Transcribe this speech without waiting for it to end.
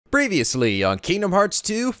Previously on Kingdom Hearts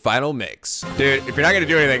 2 Final Mix. Dude, if you're not gonna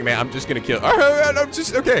do anything, man, I'm just gonna kill. Alright, I'm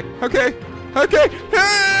just okay.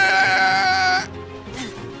 Ah!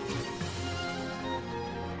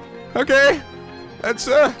 Okay. That's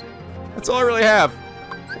all I really have.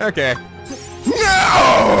 Okay.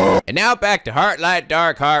 No! And now back to Heart Light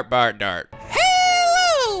Dark Heart Bart Dart.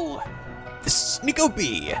 Hello! This is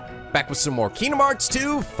NicoB, back with some more Kingdom Hearts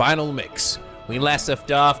 2 Final Mix. We last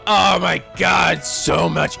left off, oh my god, so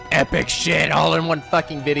much epic shit all in one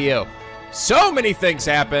fucking video. So many things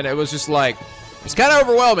happened, it was just like, it was kind of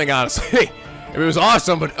overwhelming, honestly. It was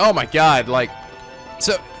awesome, but oh my god, like,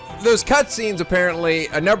 so those cutscenes apparently,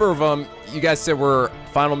 a number of them, you guys said were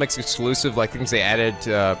Final Mix exclusive, like things they added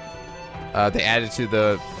to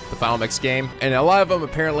the Final Mix game. And a lot of them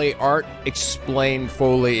apparently aren't explained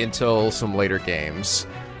fully until some later games.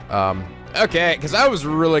 Okay, because I was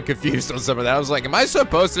really confused on some of that. I was like, am I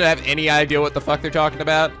supposed to have any idea what the fuck they're talking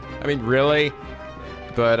about? I mean, really?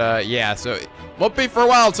 But, yeah, so it won't be for a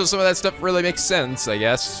while until some of that stuff really makes sense, I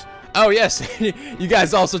guess. Oh, yes, you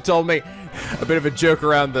guys also told me a bit of a joke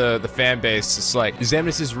around the fan base. It's like,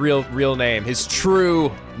 Xemnas' real name, his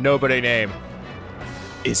true nobody name,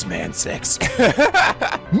 is Man6.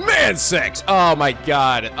 Man6! Oh, my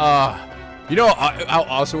God. You know how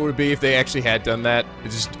awesome it would be if they actually had done that?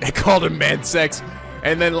 It called him Man6,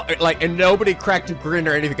 and then and nobody cracked a grin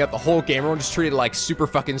or anything got the whole game. Everyone just treated it like super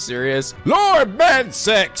fucking serious. Lord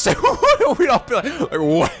Man6! We'd all be like,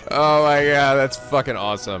 what? Oh my god, that's fucking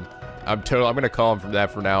awesome. I'm gonna call him from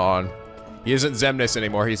that from now on. He isn't Xemnas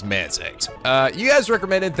anymore, he's Man6. You guys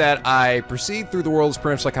recommended that I proceed through the worlds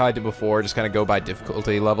pretty much like how I did before, just kind of go by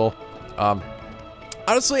difficulty level.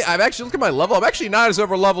 Honestly, I've actually looked at my level. I'm actually not as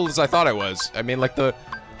over leveled as I thought I was. I mean, like the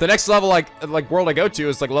next level, like world I go to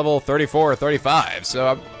is like level 34 or 35.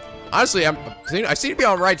 So honestly, I seem to be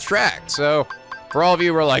on the right track. So for all of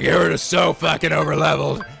you who are like, you're just so fucking over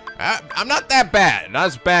leveled, I'm not that bad. Not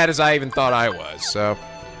as bad as I even thought I was. So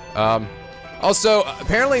also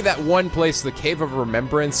apparently that one place, the Cave of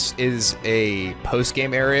Remembrance, is a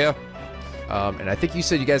post-game area. And I think you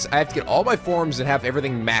said I have to get all my forms and have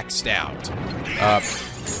everything maxed out.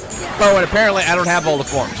 Oh, and apparently I don't have all the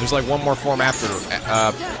forms. There's like one more form after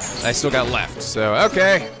I still got left. So,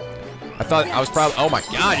 okay. I thought I was probably, oh my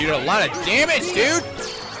god, you did a lot of damage, dude!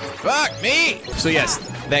 Fuck me! So yes,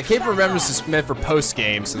 that Cave of Remembrance is meant for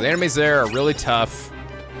post-game, so the enemies there are really tough.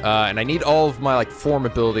 And I need all of my like form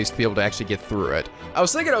abilities to be able to actually get through it. I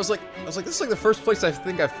was like, this is like the first place I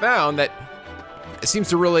think I found that it seems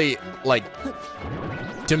to really, like,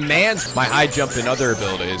 demand my high jump and other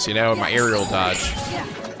abilities, you know, and my aerial dodge.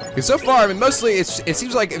 Because so far, I mean, mostly it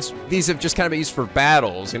seems like these have just kind of been used for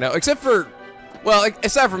battles, you know, except for, well,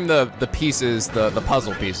 aside from the pieces, the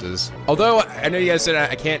puzzle pieces. Although, I know you guys said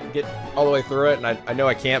I can't get all the way through it, and I know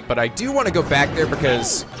I can't, but I do want to go back there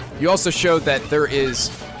because you also showed that there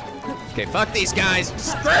is... Okay, fuck these guys.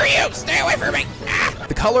 Screw you! Stay away from me! Ah!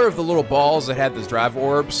 The color of the little balls that had those drive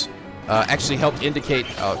orbs actually helped indicate,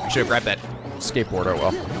 oh, should have grabbed that skateboard, oh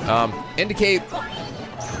well. Indicate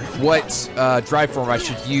what drive form I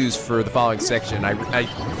should use for the following section. I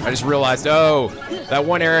just realized, oh, that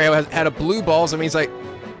one area had a blue ball, so it means I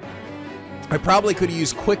probably could have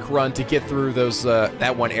used Quick Run to get through those,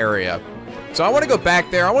 that one area. So I want to go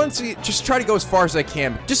back there. I want to just try to go as far as I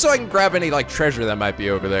can, just so I can grab any, like, treasure that might be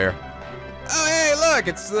over there. Oh, hey, look,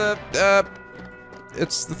 it's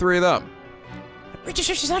the three of them.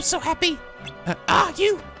 She's not so happy.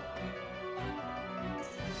 You!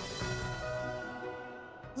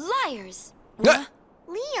 Liars!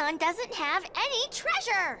 Leon doesn't have any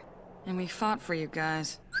treasure! And we fought for you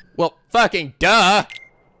guys. Well, fucking duh!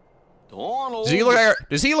 Does he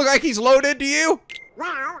look like he's loaded to you?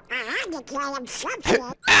 Well, I had to kill him something.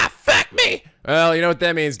 Ah, fuck me! Well, you know what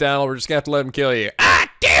that means, Donald. We're just gonna have to let him kill you. Ah,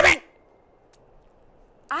 damn it!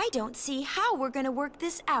 I don't see how we're gonna work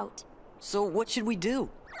this out. So what should we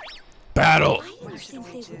do? Battle! I don't think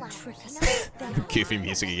they will trick us. Goofy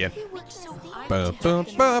music again. Bum, bum,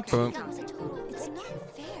 bum, bum. It's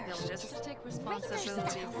not fair. Just take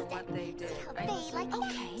responsibility for what they did.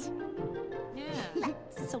 Okay. Yeah.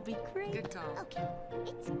 This'll be great. Good call. Okay,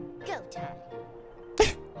 it's go time.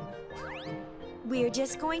 We're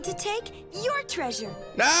just going to take your treasure.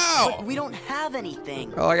 No! But we don't have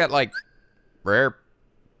anything. Well, I got, like, rare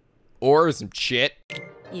ores and shit.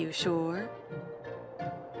 You sure?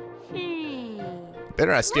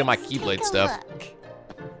 Better not steal my Keyblade stuff. Look.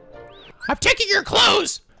 I'm taking your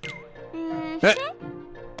clothes!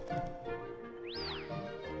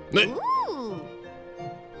 Ooh.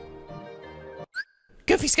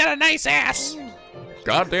 Goofy's got a nice ass.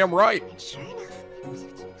 Goddamn right. Sure enough.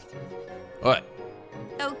 What?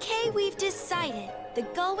 Okay, we've decided. The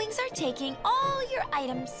Gullwings are taking all your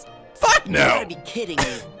items. Fuck You no! gotta be kidding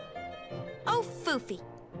me. Oh, foofy.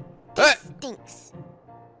 Stinks.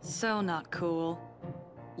 So not cool.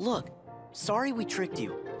 Look, sorry we tricked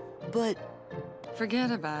you, but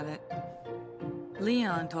Forget about it.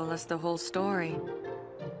 Leon told us the whole story.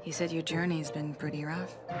 He said your journey's been pretty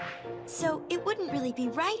rough. So it wouldn't really be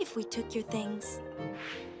right if we took your things.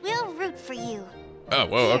 We'll root for you. Oh,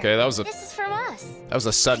 whoa, Here, okay, that was This is from us.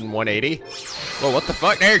 a sudden 180. Whoa, what the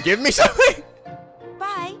fuck? Now you're giving me something?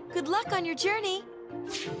 Bye. Good luck on your journey.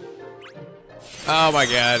 Oh my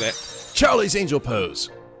god. Charlie's angel pose.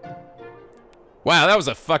 Wow, that was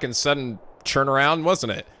a fucking sudden turnaround,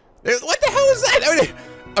 wasn't it? What the hell was that? I mean,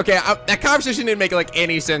 okay, that conversation didn't make like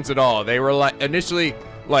any sense at all. They were like initially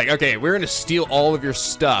like, okay, we're gonna steal all of your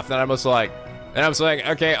stuff. And I was like,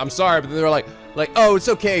 okay, I'm sorry, but then they were like, oh, it's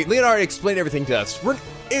okay. Leonardo explained everything to us.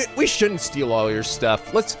 We shouldn't steal all your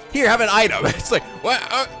stuff. Here, have an item. It's like, what?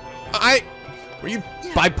 Were you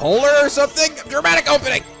bipolar or something? Dramatic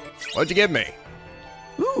opening. What'd you give me?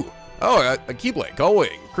 Ooh. Oh, a Keyblade.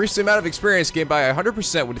 Going. Increase the amount of experience gained by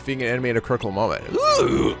 100% when defeating an enemy at a critical moment.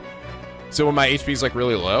 Ooh. So when my HP is like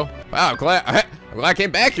really low. Wow, I'm glad I came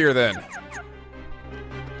back here then.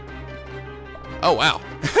 Oh wow.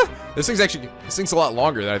 This thing's a lot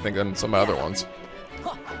longer than I think than some other ones.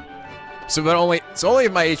 So it's only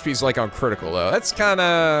if my HP is like on critical though. That's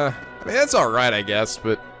kinda, I mean, that's alright I guess,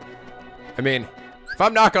 but I mean, if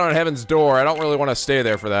I'm knocking on heaven's door, I don't really want to stay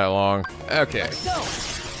there for that long. Okay.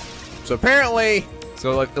 So apparently,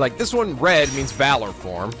 like this one red means Valor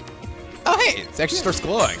form. Oh hey, it actually starts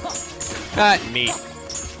glowing. Neat.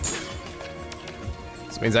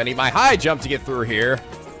 This means I need my high jump to get through here.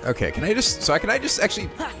 Okay, can I just actually...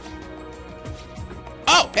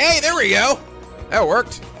 Oh, hey, there we go. That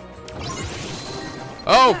worked.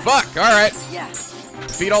 Oh, fuck, all right.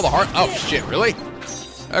 Defeat all the heart... Oh, shit, really?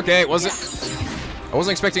 Okay, I wasn't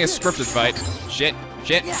expecting a scripted fight. Shit.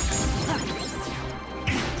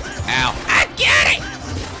 Ow. I get it!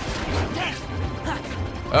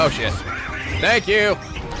 Oh, shit. Thank you.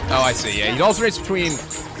 Oh, I see, yeah. He alternates between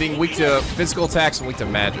being weak to physical attacks and weak to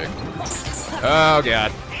magic. Oh,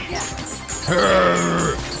 God.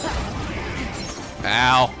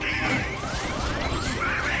 Ow.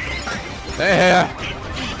 Yeah.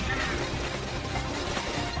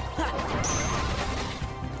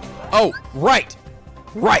 Oh, right.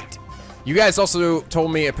 You guys also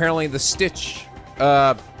told me apparently the Stitch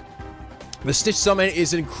summon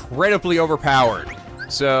is incredibly overpowered.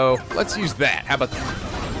 So let's use that. How about that?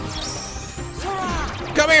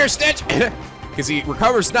 Come here, Stitch! Because he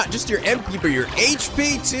recovers not just your MP, but your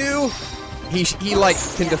HP too. He like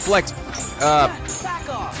can deflect.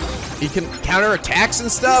 He can counter attacks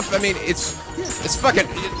and stuff. I mean, it's fucking.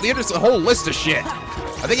 There's a whole list of shit.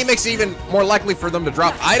 I think it makes it even more likely for them to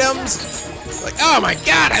drop items. Like, oh my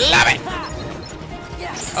god, I love it!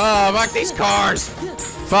 Oh, fuck these cars!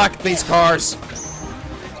 Fuck these cars!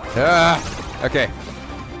 Okay.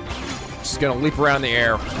 Just gonna leap around the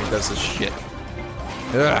air when he does this shit.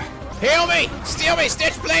 Heal me! Steal me,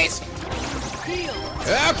 Stitch, please!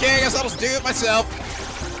 Okay, I guess I'll just do it myself.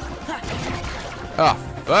 Oh,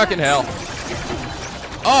 fucking hell.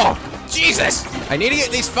 Oh, Jesus! I need to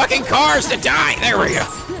get these fucking cars to die! There we go.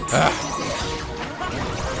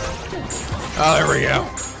 Oh, there we go.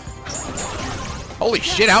 Holy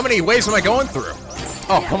shit, how many waves am I going through?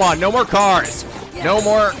 Oh, come on, no more cars. No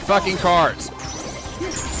more fucking cars.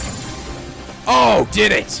 Oh,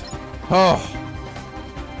 did it. Oh.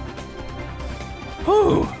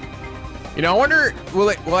 Whew. You know, I wonder,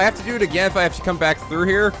 will I have to do it again if I have to come back through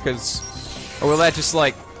here? Because, or will that just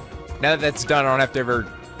like, now that that's done, I don't have to ever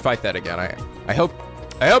fight that again. I hope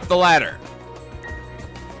the latter.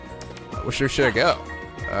 Where should I go?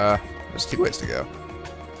 There's two ways to go.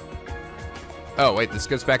 Oh, wait, this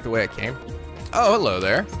goes back the way it came? Oh, hello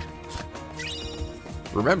there.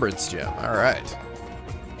 Remembrance gem, all right.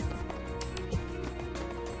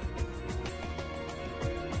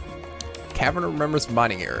 Cavern of Remembrance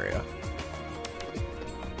mining area.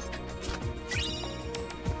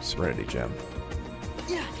 Serenity gem.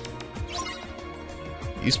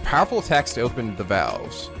 Use powerful attacks to open the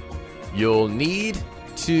valves. You'll need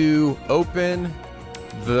to open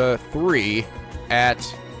the 3 at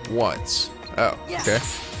once. Oh, okay.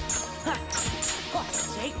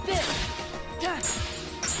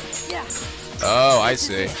 Oh, I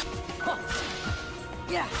see.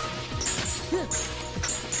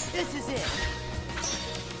 This is it.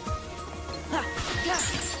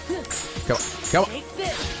 Come on.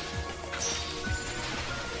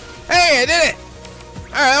 Hey, I did it!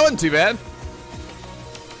 Alright, that wasn't too bad.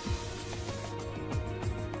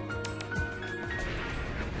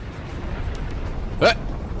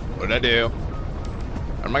 What'd I do?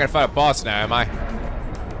 I'm not gonna fight a boss now, am I?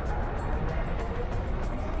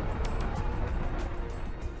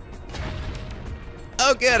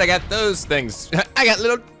 Oh, good, I got those things. I got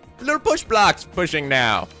little push blocks pushing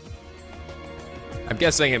now. I'm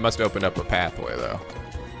guessing it must open up a pathway, though.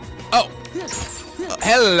 Oh!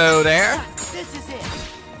 Hello there! This is it.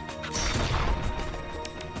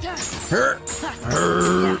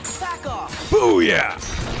 Back off. Booyah!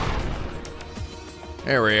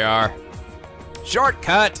 There we are.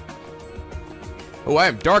 Shortcut! Oh, I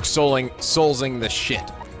am dark soulsing the shit.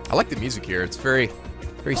 I like the music here. It's very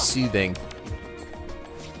soothing.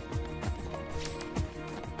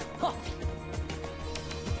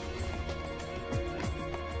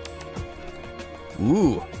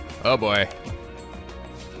 Ooh. Oh boy.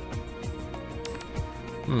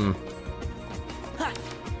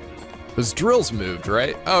 Those drills moved,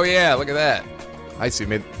 right? Oh yeah, look at that. I see,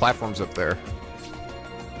 made platforms up there.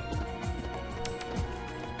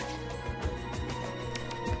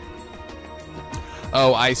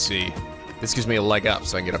 Oh, I see. This gives me a leg up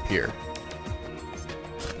so I can get up here.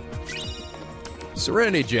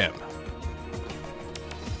 Serenity Gem.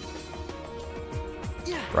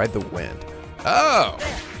 Ride the wind. Oh!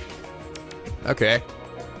 Okay.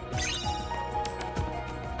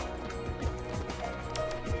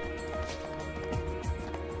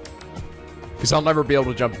 Because I'll never be able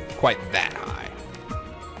to jump quite that high.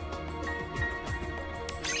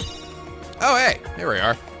 Oh, hey! Here we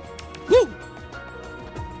are. Woo!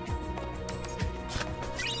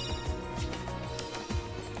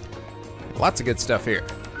 Lots of good stuff here.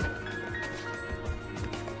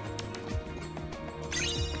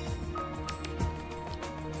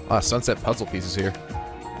 Ah, sunset puzzle pieces here.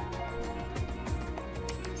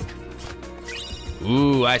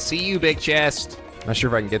 Ooh, I see you, big chest. Not sure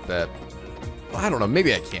if I can get that. Well, I don't know.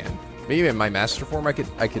 Maybe I can. Maybe in my master form, I could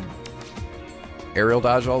aerial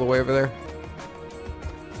dodge all the way over there.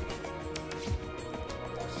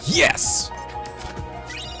 Yes.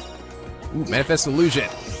 Ooh, manifest illusion.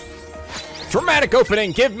 Dramatic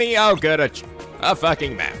opening. Give me, oh good, a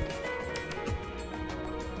fucking map.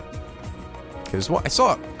 Because what I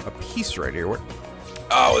saw a piece right here. Where?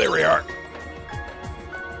 Oh, there we are.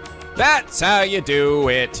 That's how you do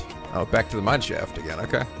it. Oh, back to the mine shaft again.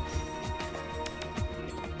 Okay.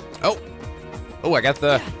 Oh, I got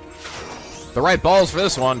the right balls for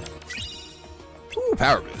this one. Ooh,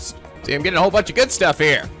 power boost. See, I'm getting a whole bunch of good stuff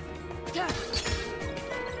here.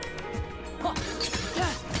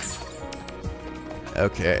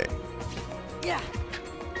 Okay.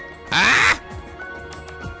 Ah!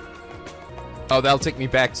 Oh, that'll take me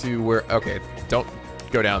back to where. Okay, don't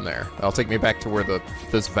go down there. That'll take me back to where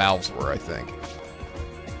those valves were, I think.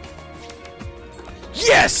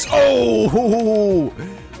 Yes! Oh!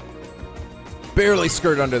 Barely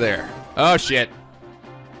skirt under there. Oh shit.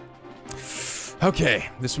 Okay,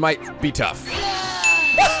 this might be tough.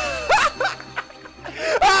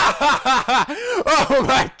 Oh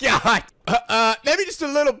my god. Maybe just a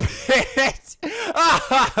little bit.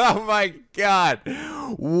 Oh my god.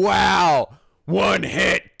 Wow. One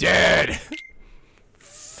hit dead.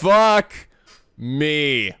 Fuck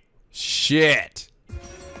me. Shit.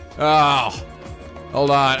 Oh.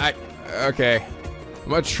 Hold on. Okay. I'm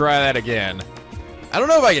gonna try that again. I don't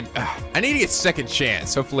know if I can. I need to get second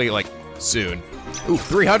chance. Hopefully, like, soon. Ooh,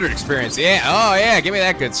 300 experience. Yeah. Oh, yeah. Give me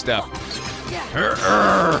that good stuff.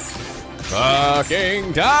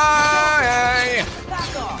 Fucking die!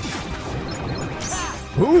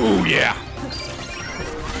 Ooh, yeah.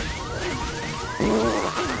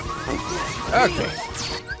 Okay.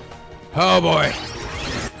 Oh, boy.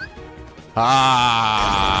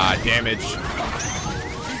 Ah, damage.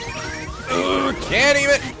 Can't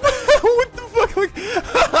even. What the fuck?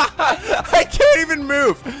 I can't even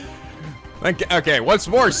move. Okay, once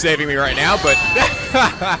more saving me right now, but.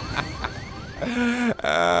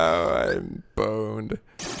 Oh, I'm boned.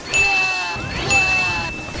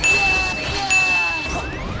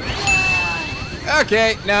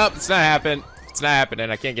 Okay, nope, it's not happening. It's not happening.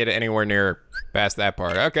 I can't get it anywhere near past that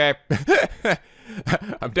part. Okay.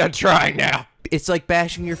 I'm done trying now. It's like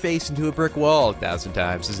bashing your face into a brick wall 1,000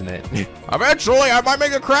 times, isn't it? Eventually, I might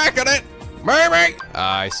make a crack in it. Maybe.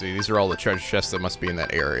 I see. These are all the treasure chests that must be in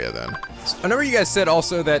that area, then. I remember you guys said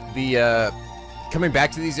also that the, coming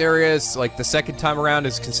back to these areas, like, the second time around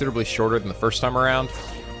is considerably shorter than the first time around.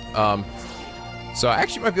 So I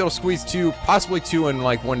actually might be able to squeeze possibly two in,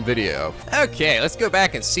 like, one video. Okay, let's go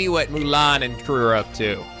back and see what Mulan and crew are up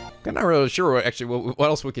to. I'm not really sure what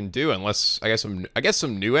else we can do, unless I guess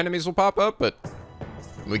some new enemies will pop up. But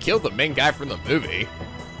we killed the main guy from the movie.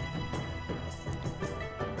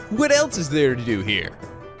 What else is there to do here?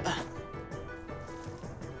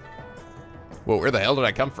 Whoa, where the hell did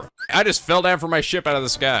I come from? I just fell down from my ship out of the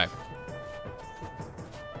sky.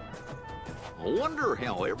 I wonder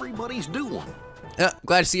how everybody's doing.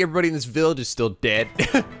 Glad to see everybody in this village is still dead.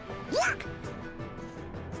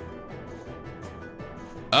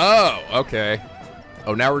 Oh, okay.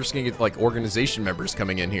 Oh, now we're just gonna get like organization members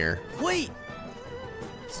coming in here. Wait!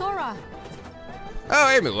 Sora! Oh,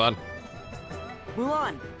 hey, Mulan.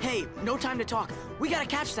 Mulan, hey, no time to talk. We gotta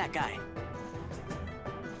catch that guy.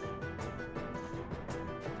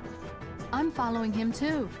 I'm following him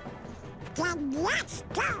too. Then let's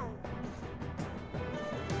go.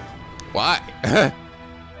 Why?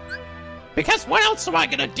 Because what else am I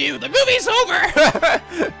gonna do? The movie's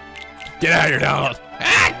over! Get out of here, Donald.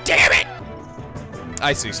 Ah, damn it!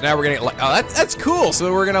 I see. So now we're gonna like, oh, that's cool.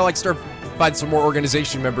 So we're gonna like start find some more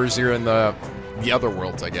organization members here in the other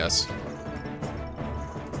worlds, I guess.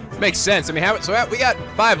 Makes sense. I mean, we got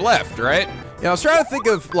 5 left, right? Yeah, I was trying to think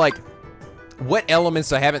of like what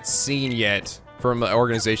elements I haven't seen yet from the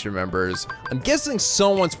organization members. I'm guessing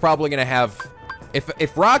someone's probably gonna have.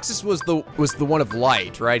 If Roxas was the one of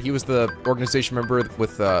light, right? He was the organization member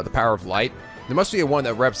with the power of light. There must be a one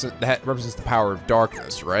that represents the power of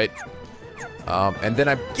darkness, right? And then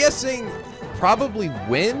I'm guessing probably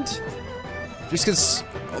wind, just because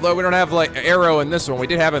although we don't have like arrow in this one, we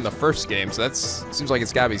did have it in the first game, so that seems like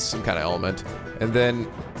it's gotta be some kind of element. And then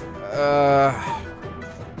I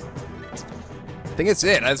think it's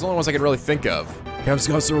it. That's the only ones I can really think of. Camp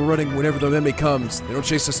Scouts are running whenever the enemy comes. They don't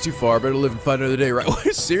chase us too far. Better live and fight another day, right?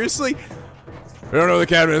 Seriously? I don't know the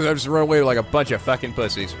captain is. I just run away like a bunch of fucking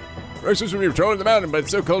pussies. Versus when you're trolling the mountain, but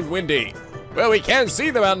it's so cold and windy. Well, we can't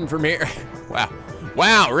see the mountain from here. Wow.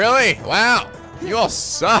 Wow, really? Wow. You all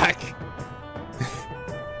suck.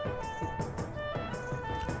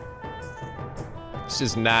 This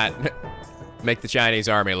does not make the Chinese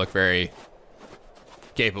army look very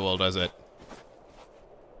capable, does it?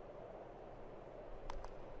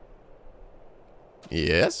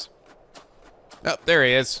 Yes? Oh, there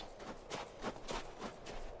he is.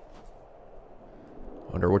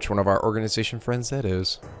 Wonder which one of our organization friends that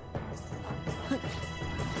is.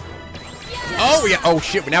 Oh, yeah. Oh,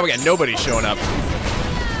 shit. Now we got nobody showing up.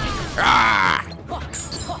 Ah!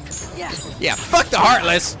 Yeah, fuck the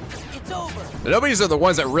Heartless. It's over. The nobodies are the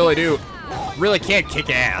ones that really can't kick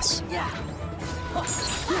ass.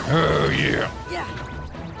 Oh, yeah.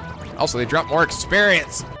 Also, they drop more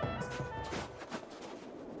experience.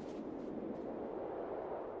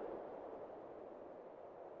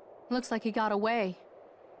 Looks like he got away.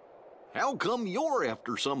 How come you're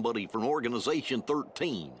after somebody from Organization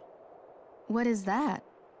 13? What is that?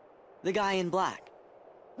 The guy in black.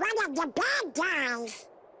 One of the bad guys.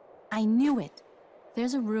 I knew it.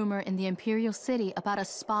 There's a rumor in the Imperial City about a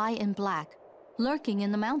spy in black, lurking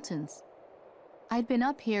in the mountains. I'd been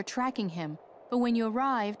up here tracking him, but when you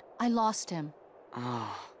arrived, I lost him.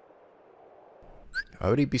 Oh. Why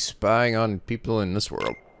would he be spying on people in this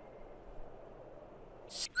world?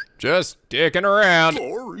 Just dicking around.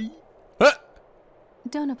 Sorry. Huh.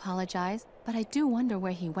 Don't apologize, but I do wonder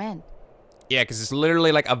where he went. Yeah, because it's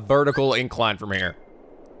literally like a vertical incline from here.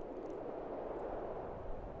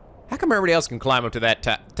 How come everybody else can climb up to that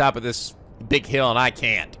top of this big hill and I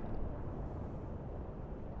can't?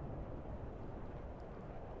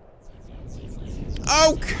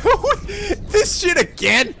 Oh, this shit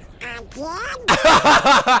again? Oh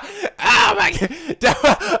my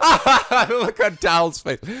god! Look at Donald's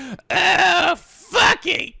face. Oh,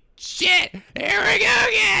 fucking shit! Here we go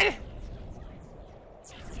again!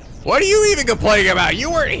 What are you even complaining about?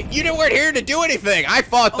 You weren't here to do anything. I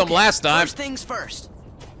fought them last time. First things first.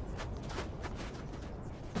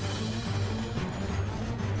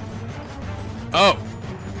 Oh.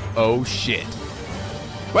 Oh shit.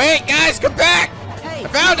 Wait, guys, come back! Hey, I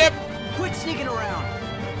found him! Quit sneaking around.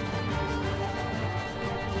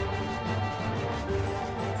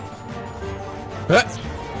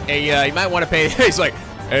 Hey, you might want to pay. He's like,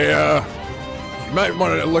 hey, you might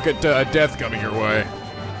want to look at death coming your way.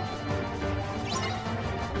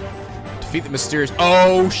 Defeat the mysterious.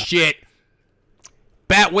 Oh shit!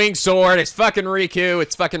 Batwing sword. It's fucking Riku.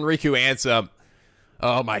 It's fucking Riku Ansem.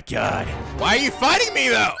 Oh my god. Why are you fighting me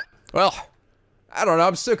though? Well, I don't know.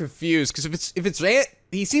 I'm so confused because if it's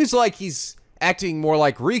he seems like he's acting more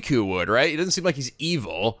like Riku would, right? He doesn't seem like he's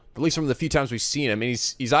evil. At least from the few times we've seen him. I mean,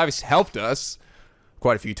 he's obviously helped us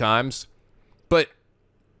quite a few times. But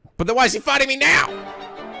then why is he fighting me now?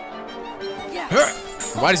 Yeah.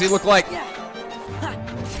 Why does he look like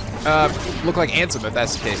Ansem if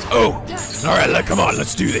that's the case? Oh, all right, come on,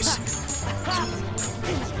 let's do this.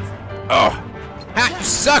 Oh, ha, you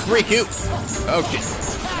suck, Riku. Okay.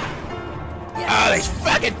 Oh, these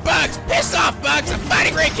fucking bugs! Piss off, bugs! I'm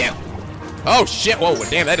fighting Riku! Oh shit, whoa,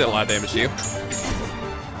 damn, that did a lot of damage to you.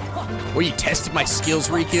 Well, you tested my skills,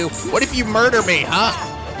 Riku? What if you murder me, huh?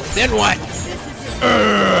 Then what?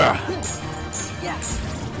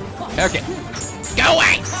 Okay. Go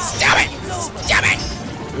away! Stop it! Stop it!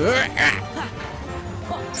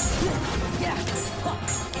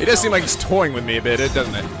 It does seem like he's toying with me a bit,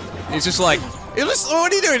 doesn't it? He's just like, what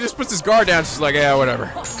do you do? He just puts his guard down, just like, yeah, whatever.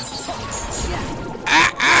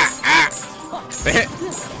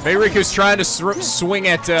 Maybe Riku's trying to swing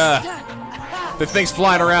at the things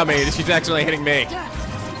flying around me. He's accidentally hitting me.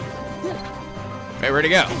 Hey, where'd he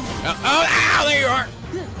go? Oh, there you are!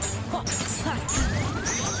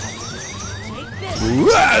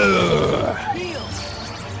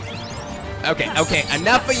 Okay,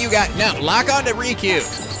 enough of you guys. No, lock onto Riku.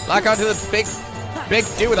 Lock onto the big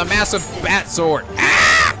dude with a massive bat sword.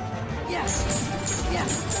 Ah!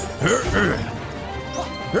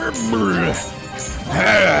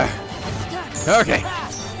 Okay.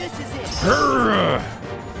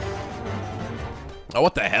 Oh,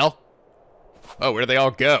 what the hell? Oh, where'd they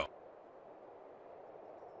all go?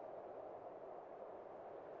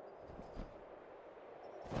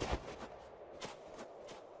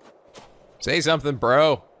 Say something,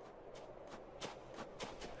 bro.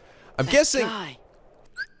 I'm guessing. Guy.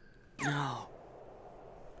 No.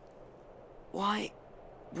 Why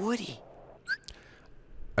would he?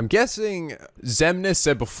 I'm guessing Xemnas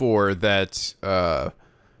said before that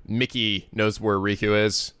Mickey knows where Riku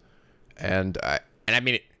is, and I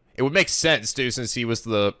mean it would make sense too, since he was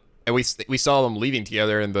and we saw them leaving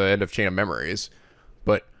together in the end of Chain of Memories,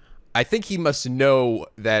 but I think he must know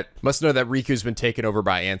that Riku's been taken over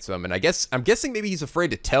by Ansem, and I'm guessing maybe he's afraid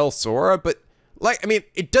to tell Sora, but like, I mean,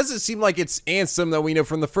 it doesn't seem like it's Ansem that we know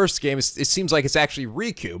from the first game. It seems like it's actually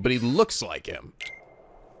Riku, but he looks like him,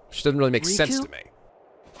 which doesn't really make sense to me.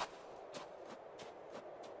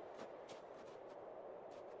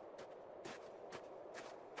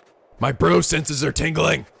 My bro senses are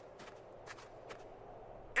tingling.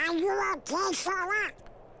 Are you okay, Sora?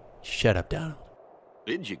 Shut up, Donald.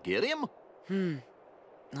 Did you get him?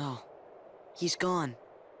 No. He's gone.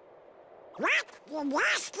 What? You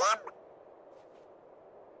lost him?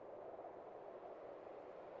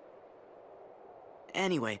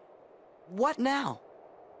 Anyway, what now?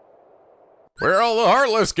 Where all the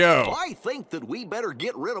Heartless go? I think that we better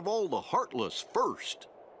get rid of all the Heartless first.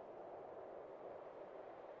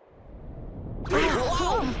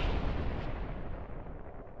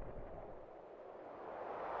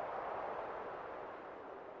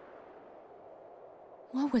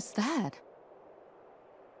 What was that?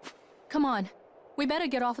 Come on. We better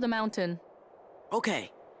get off the mountain. Okay.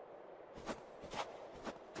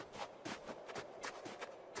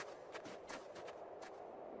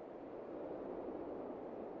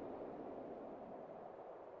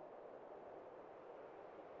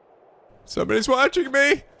 Somebody's watching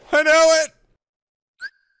me. I know it.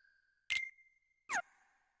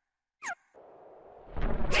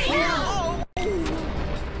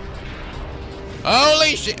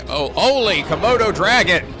 Holy shit! Oh, holy Komodo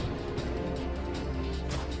dragon!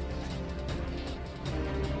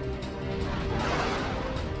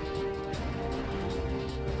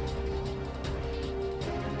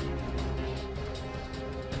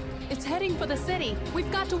 It's heading for the city.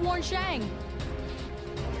 We've got to warn Shang.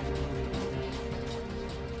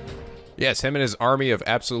 Yes, him and his army of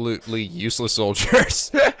absolutely useless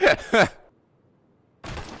soldiers. Oh,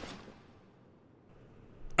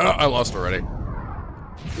 I lost already.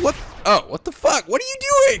 What? Oh, what the fuck? What are you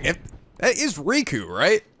doing? That is Riku,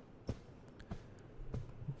 right?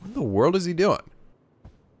 What in the world is he doing?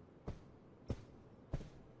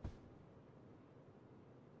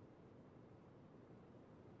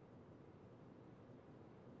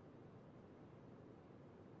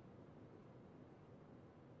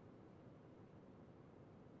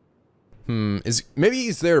 Maybe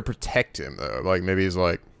he's there to protect him though. Like maybe he's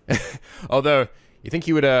like, although you think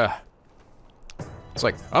he would it's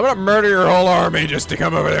like, I'm gonna murder your whole army just to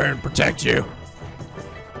come over there and protect you.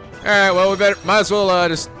 All right, well might as well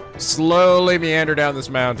just slowly meander down this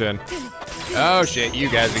mountain. Oh shit, you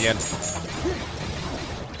guys again.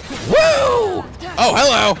 Woo! Oh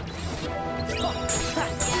hello.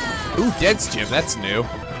 Ooh, Dense Gym, that's new.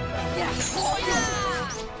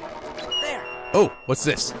 Oh, what's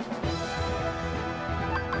this?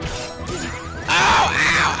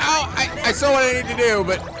 I saw what I needed to do,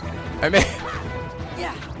 but I mean,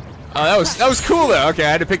 oh, that was cool though. Okay, I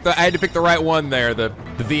had to pick the right one there, the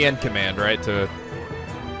end command, right? To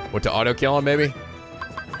auto kill him maybe.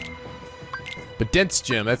 But Dense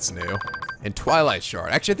Gym, that's new. and Twilight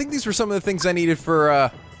Shard. Actually, I think these were some of the things I needed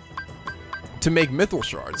for, to make Mithril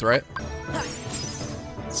Shards, right?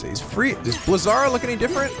 Let's see, he's free. Does Blizzara look any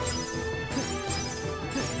different?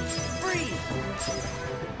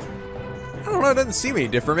 I don't know, it doesn't seem any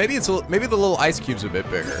different. Maybe it's maybe the little ice cube's a bit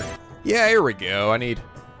bigger. Yeah, here we go. I need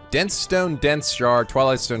Dense Stone, Dense Shard,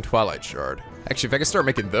 Twilight Stone, Twilight Shard. Actually, if I can start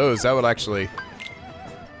making those, that would actually...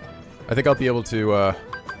 I think I'll be able to,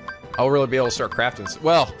 I'll really be able to start crafting...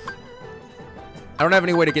 Well, I don't have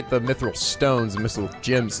any way to get the Mithril Stones and Mithril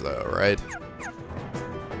Gems, though, right?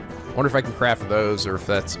 I wonder if I can craft those, or if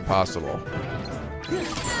that's impossible.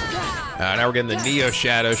 Now we're getting the Neo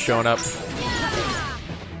Shadows showing up.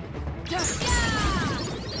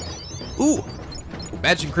 Ooh!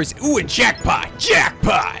 Magic increase. Ooh, and jackpot!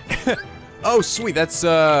 Jackpot! Oh, sweet. That's,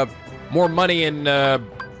 more money in,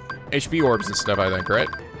 HP orbs and stuff, I think, right?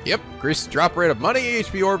 Yep. Increase drop rate of money,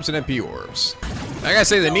 HP orbs, and MP orbs. I gotta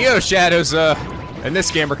say, the Neo Shadows, in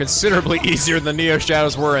this game are considerably easier than the Neo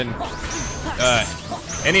Shadows were in,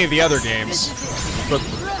 any of the other games. But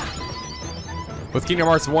with Kingdom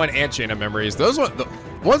Hearts 1 and Chain of Memories, the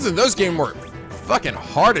ones in those games were fucking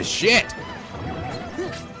hard as shit.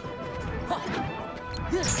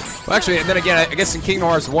 Well, actually, and then again, I guess in Kingdom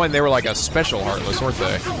Hearts 1, they were like a special Heartless, weren't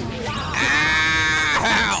they?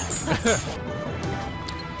 Ow!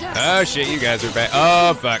 Oh shit, you guys are back.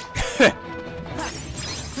 Oh fuck.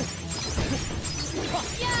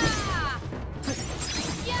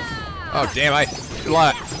 Oh damn, I did a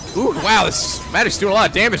lot. Ooh, wow, this magic's doing a lot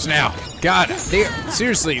of damage now. God,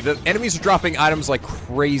 seriously, the enemies are dropping items like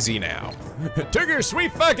crazy now. Took your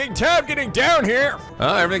sweet fucking time getting down here.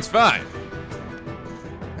 Oh, everything's fine.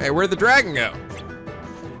 Hey, where'd the dragon go?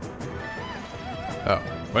 Oh,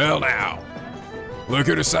 well now. Look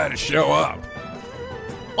who decided to show up.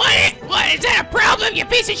 What? What? Is that a problem, you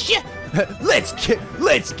piece of shit?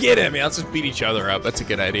 Let's get him. Yeah, let's just beat each other up. That's a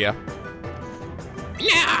good idea.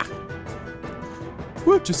 Yeah.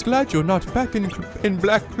 We're just glad you're not back in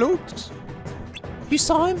black cloaks. You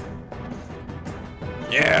saw him?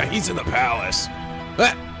 Yeah, he's in the palace.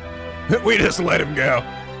 We just let him go.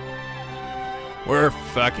 We're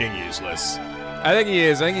fucking useless. I think he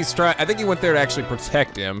is. I think he's trying. I think he went there to actually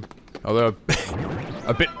protect him, although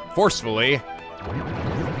a bit forcefully.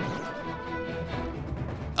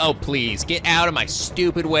 Oh, please, get out of my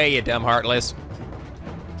stupid way, you dumb Heartless.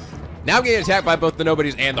 Now I'm getting attacked by both the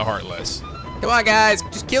Nobodies and the Heartless. Come on, guys,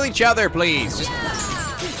 just kill each other, please.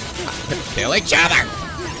 Just kill each other.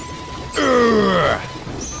 Ugh.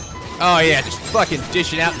 Oh yeah, just fucking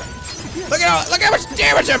dishing out. Look how much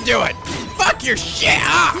damage I'm doing. Fuck your shit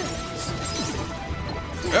up.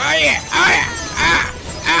 Oh yeah,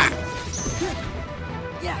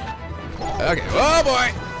 Okay, oh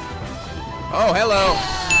boy. Oh, hello.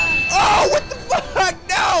 Oh, what the fuck?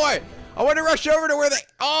 No, I want to rush over to where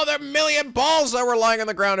all the million balls that were lying on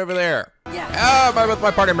the ground over there. Oh, both my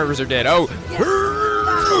party members are dead. Oh.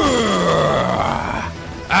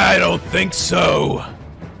 I don't think so.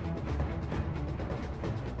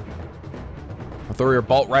 I'll throw your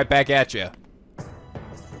bolt right back at you.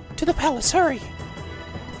 To the palace, hurry.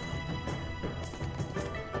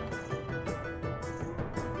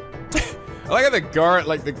 I like how the guard,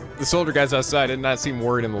 like the soldier guys outside did not seem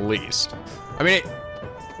worried in the least. I mean,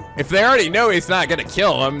 if they already know he's not gonna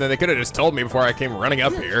kill him, then they could have just told me before I came running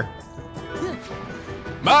up here.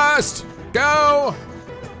 Must go.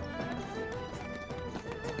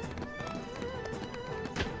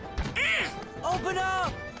 Open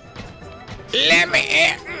up! Let me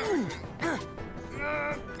in.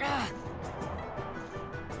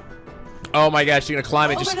 Oh my gosh, she's gonna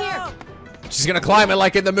climb it. Open up! She's gonna climb it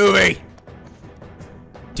like in the movie.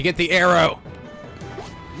 To get the arrow.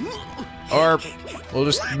 Or we'll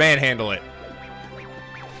just manhandle it.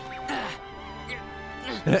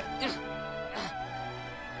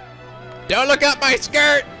 Don't look up my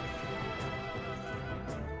skirt.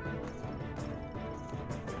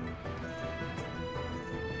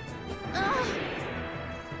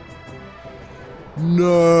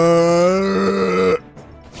 No.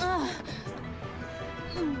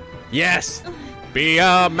 Yes. Be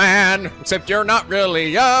a man, except you're not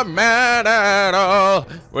really a man at all,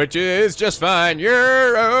 which is just fine,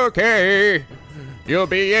 you're okay. You'll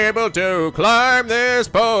be able to climb this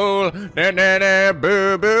pole. Na na na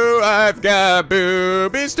boo boo, I've got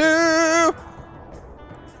boobies too.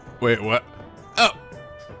 Wait, what? Oh.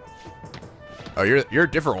 Oh, you're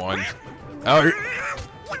a different one. Oh,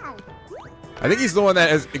 I think he's the one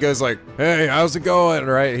that he goes like, hey, how's it going,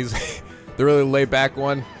 right? He's the really laid back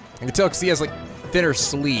one. I can tell because he has like thinner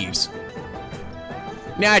sleeves.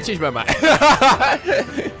 Nah, I changed my mind.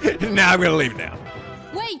 Nah, I'm gonna leave now.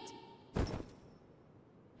 Wait!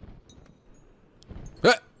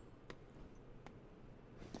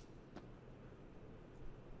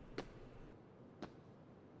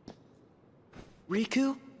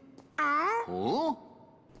 Riku?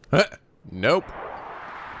 Huh? Nope.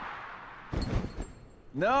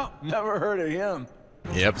 No, never heard of him.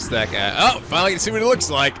 Yep, it's that guy. Oh, finally get to see what he looks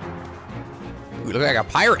like. Ooh, look like a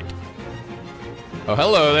pirate. Oh,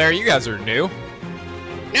 hello there. You guys are new.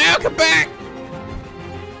 Now come back!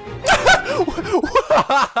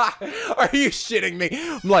 Are you shitting me?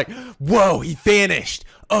 I'm like, whoa, he vanished.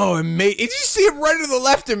 Oh, amazing. Did you see him right to the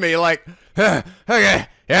left of me? Like, okay,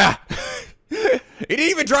 yeah. He didn't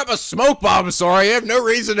even drop a smoke bomb, sorry. I have no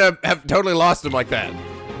reason to have totally lost him like that.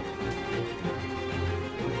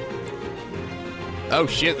 Oh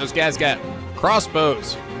shit, those guys got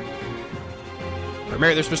crossbows.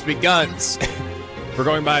 Remember, they're supposed to be guns. We're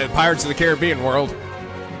going by the Pirates of the Caribbean world.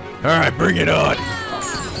 All right, bring it on.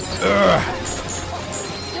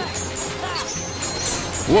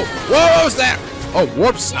 Whoa, what was that? Oh,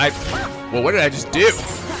 whoops, well, what did I just do?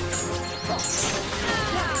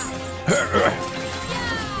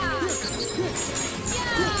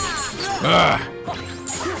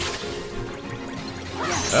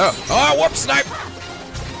 Oh, whoops, snipe!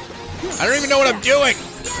 I don't even know what I'm doing.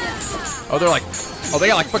 Oh, they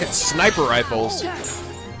got like fucking sniper rifles.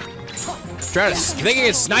 Trying to, you think you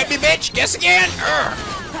can snipe me, bitch? Guess again.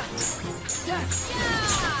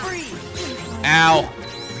 Ow.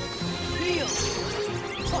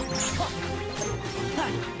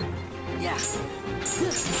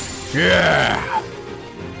 Yeah.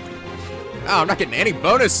 Oh, I'm not getting any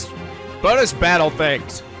bonus battle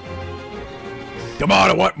things. Come on,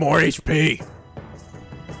 I want more HP.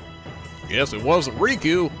 Guess it wasn't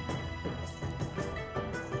Riku.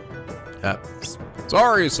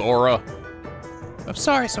 Sorry, Sora. I'm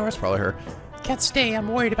sorry, Sora's Probably her. can't stay. I'm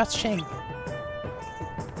worried about Shang.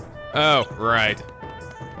 Oh, right.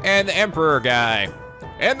 And the Emperor guy.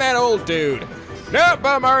 And that old dude. Nope,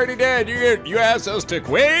 I'm already dead. You assholes took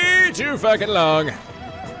way too fucking long.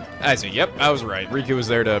 I see. Yep, I was right. Riku was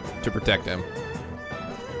there to protect him.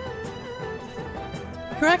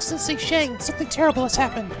 Your Excellency Shang, something terrible has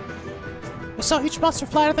happened. I saw a huge monster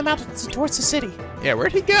fly out of the mountains and towards the city. Yeah,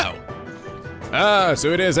 where'd he go? Ah, so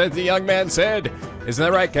it is as the young man said. Isn't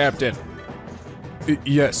that right, Captain?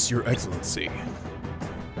 Yes, Your Excellency.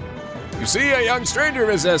 You see, a young stranger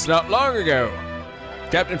visited us not long ago.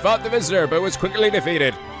 Captain fought the visitor, but was quickly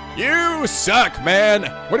defeated. You suck, man!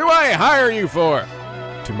 What do I hire you for?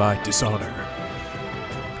 To my dishonor.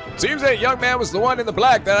 Seems that young man was the one in the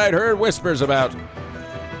black that I'd heard whispers about.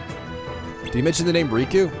 Did he mention the name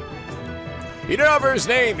Riku? He didn't offer his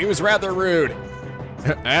name. He was rather rude.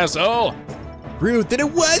 Asshole. Rude, then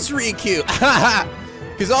it was Riku.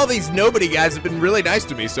 Because all these nobody guys have been really nice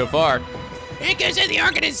to me so far. Riku's in the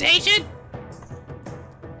organization?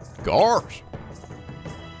 Gosh.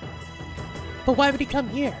 But why would he come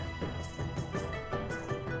here?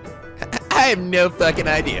 I have no fucking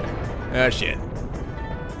idea. Oh, shit.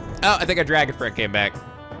 Oh, I think our dragon friend came back.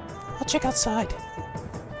 I'll check outside.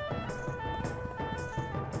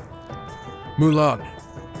 Mulan.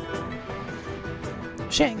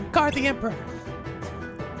 Shang, guard the Emperor.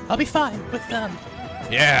 I'll be fine with them.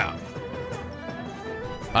 Yeah.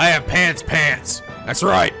 I have pants. That's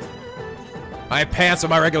right. I have pants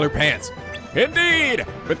on my regular pants. Indeed!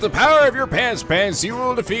 With the power of your pants, you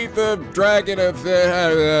will defeat the dragon of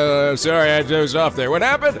the... sorry, I dozed off there. What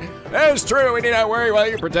happened? That is true. We need not worry while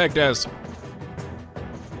you protect us.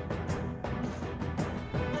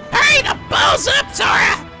 Hurry the balls up,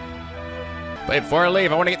 Sora! Wait, before I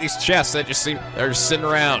leave, I want to get these chests that just are just sitting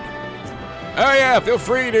around. Oh yeah, feel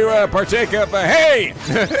free to partake of... hey!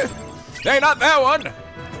 Hey, not that one!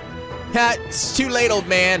 It's too late, old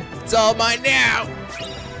man. It's all mine now.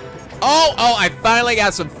 Oh, I finally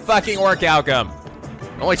got some fucking workout gum.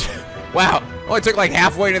 Wow, only took like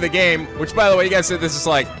halfway into the game, which by the way, you guys said this is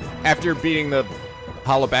like, after beating the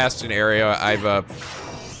Hollow Bastion area, I've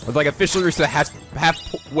like officially reached the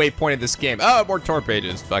halfway point of this game. Oh, more torn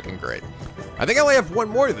pages, fucking great. I think I only have one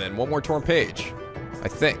more torn page, I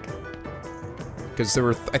think. Because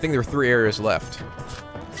I think there were 3 areas left.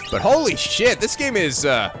 But holy shit, this game is,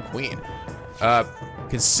 Queen.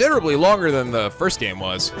 Considerably longer than the first game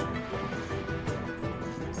was.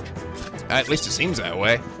 At least it seems that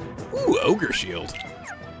way. Ooh, Ogre Shield.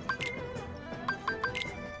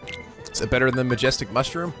 Is it better than the Majestic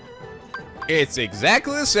Mushroom? It's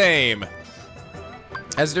exactly the same.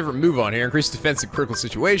 Has a different move on here. Increased defense in critical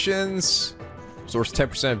situations. Absorbs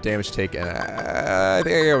 10% of damage taken. I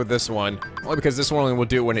think I go with this one. Only because this one only will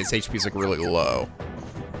do it when its HP is like really low.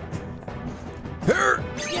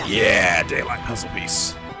 Yeah, daylight puzzle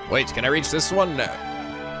piece. Wait, can I reach this one? No.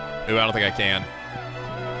 Ooh, I don't think I can.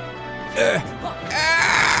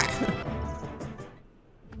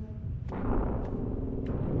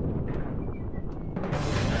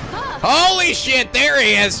 Holy shit, there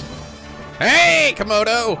he is! Hey,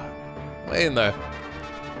 Komodo! What in the...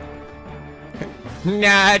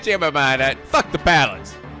 Nah, change my mind. Fuck the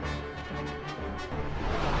pallets.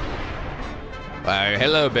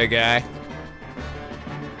 Hello, big guy.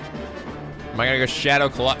 Am I gonna go Shadow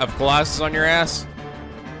of Colossus on your ass?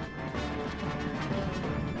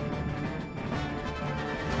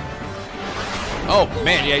 Oh,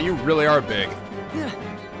 man, yeah, you really are big.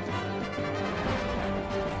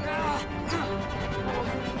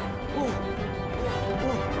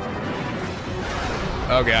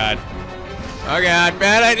 Oh, God. Oh, God,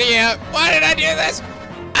 bad idea. Why did I do this?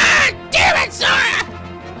 Ah, damn it, Sora!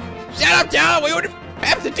 Shut up, John. We wouldn't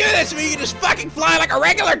have to do this if you could just fucking fly like a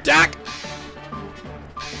regular duck.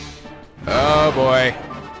 Oh, boy.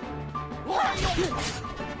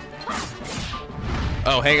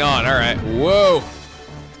 Oh, hang on. All right. Whoa.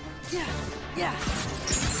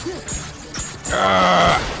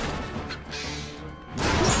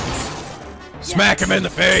 Smack him in the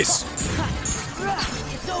face.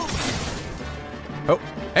 Oh,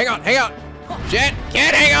 hang on. Jet,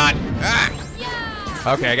 can't hang on. Ah.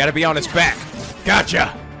 Okay, I gotta be on his back.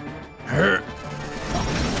 Gotcha.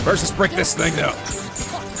 First, let's break this thing, though.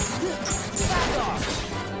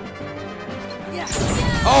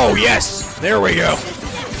 Oh, yes. There we go.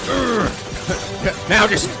 Now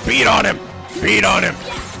just beat on him. Beat on him.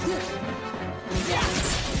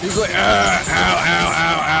 He's like, ow,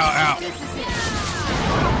 ow.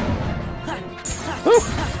 Whew.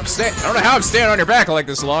 I don't know how I'm standing on your back like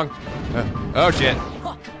this long. Oh, shit.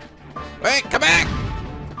 Wait, come back.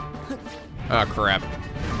 Oh, crap.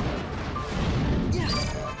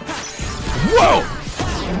 Whoa.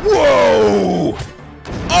 Whoa.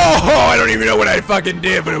 Oh, I don't even know what I fucking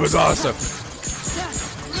did, but it was awesome.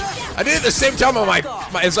 I did it at the same time on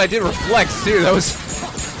as I did reflex too. That was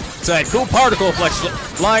it's a cool particle reflex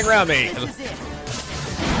flying around me.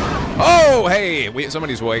 Oh, hey,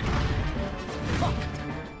 somebody's awake.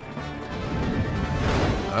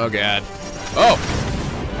 Oh God. Oh.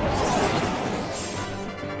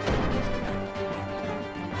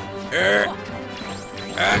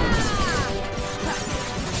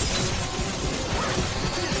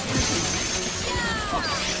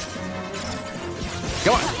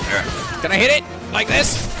 Come on. Can I hit it like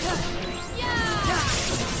this?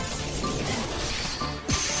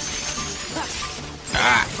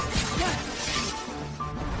 Ah.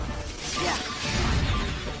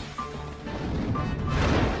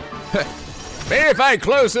 Maybe if I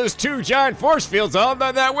closed those two giant force fields on,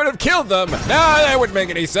 then that would have killed them. No, that wouldn't make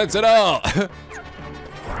any sense at all.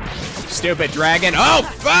 Stupid dragon. Oh,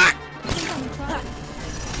 fuck!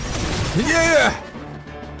 Yeah!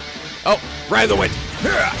 Oh, ride the wind.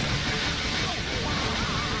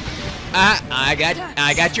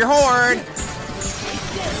 I got your horn.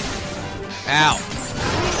 Ow.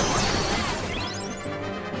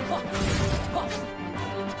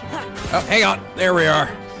 Oh, hang on. There we are.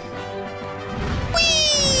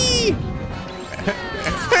 Whee!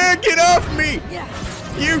 Get off me!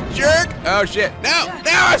 You jerk! Oh shit! No!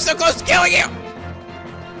 No! I'm so close to killing you!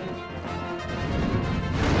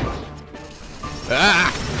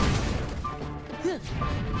 Ah!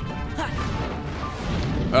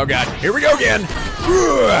 Oh God! Here we go again!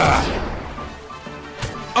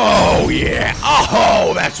 Oh yeah!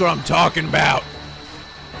 Oh, that's what I'm talking about.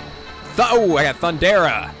 Oh, I got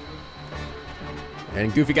Thundera.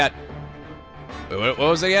 And Goofy got... What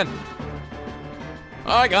was it again?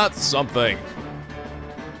 I got something.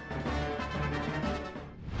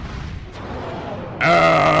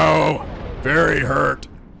 Oh, very hurt.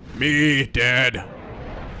 Me dead.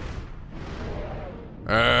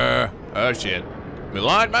 Oh shit.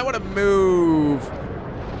 Mulan might want to move.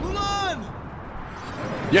 Mulan!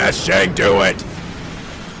 Yes, Shang, do it.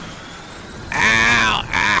 Ow,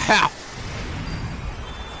 ow.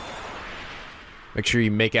 Make sure you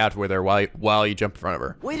make out with her while you jump in front of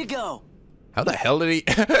her. Way to go! How the hell did he?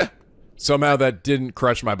 Somehow that didn't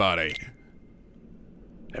crush my body.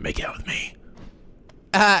 Now make out with me.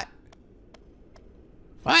 Why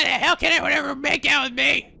the hell can anyone ever make out with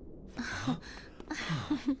me?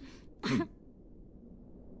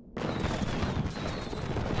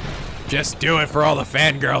 Just do it for all the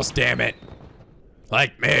fangirls, damn it.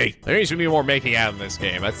 Like me. There needs to be more making out in this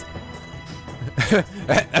game.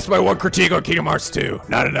 That's my one critique on Kingdom Hearts 2.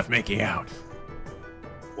 Not enough making out.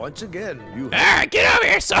 Once again, you have get over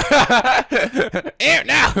here, sir! Ew,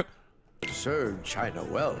 now! served China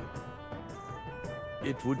well.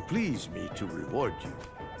 It would please me to reward you.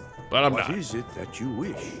 But I'm not. What is it that you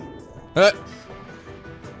wish?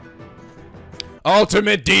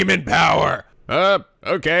 Ultimate demon power!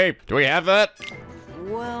 Okay. Do we have that?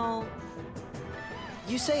 Well,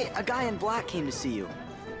 you say a guy in black came to see you.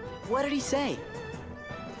 What did he say?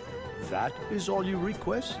 That is all you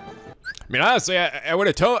request? I mean, honestly, I would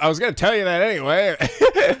have told. I was gonna tell you that anyway.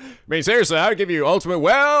 I mean, seriously, I would give you ultimate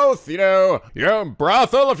wealth. You know, your own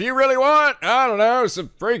brothel if you really want. I don't know, some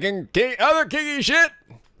freaking other kinky shit.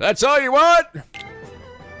 That's all you want?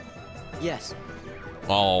 Yes.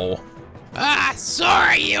 Oh. Ah,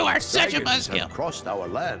 sorry, you are such a Dragons buzzkill. have crossed our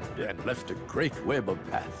land and left a great web of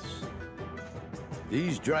paths.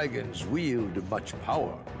 These dragons wield much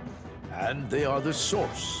power, and they are the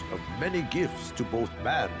source of many gifts to both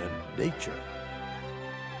man and nature.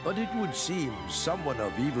 But it would seem someone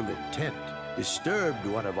of evil intent disturbed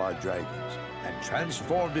one of our dragons and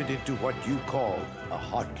transformed it into what you call a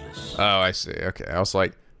heartless. Oh, I see. Okay, I was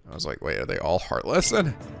like, wait, are they all heartless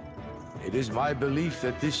then? It is my belief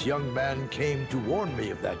that this young man came to warn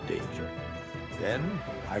me of that danger. Then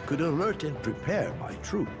I could alert and prepare my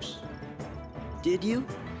troops. Did you?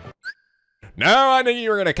 No, I knew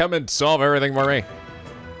you were gonna come and solve everything for me.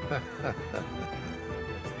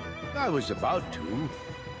 I was about to,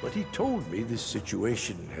 but he told me this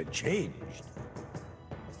situation had changed.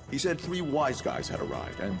 He said 3 wise guys had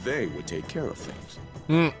arrived, and they would take care of things.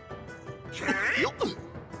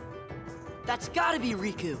 That's gotta be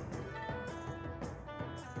Riku.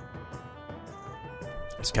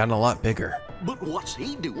 It's gotten a lot bigger. But what's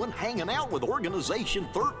he doing hanging out with Organization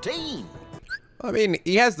 13? I mean,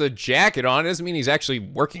 he has the jacket on. It doesn't mean he's actually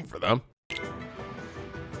working for them.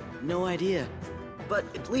 No idea. But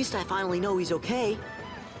at least I finally know he's okay.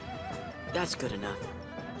 That's good enough.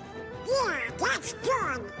 Yeah, that's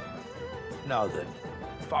good. Now then,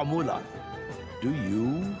 Mulan, do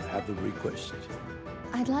you have a request?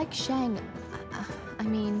 I'd like Shang, I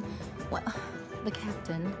mean, well, the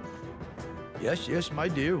captain. Yes, yes, my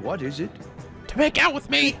dear, what is it? To make out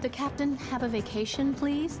with me. Could the captain have a vacation,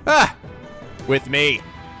 please? Ah! With me.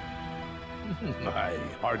 I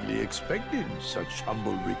hardly expected such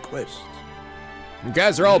humble requests. You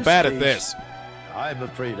guys are all In bad at case, this. I'm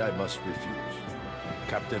afraid I must refuse.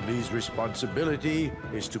 Captain Lee's responsibility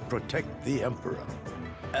is to protect the Emperor.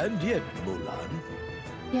 And yet, Mulan,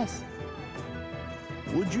 Yes.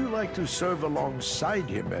 would you like to serve alongside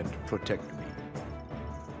him and protect me?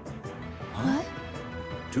 What?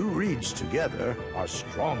 2 reeds together are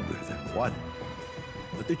stronger than 1.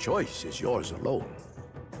 But the choice is yours alone.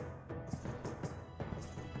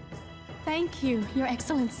 Thank you, Your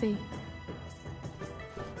Excellency.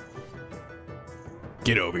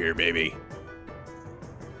 Get over here, baby.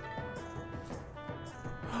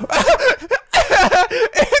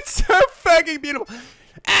 It's so fucking beautiful.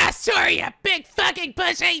 Ah, sorry, you big fucking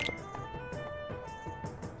pussy.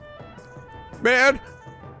 Man,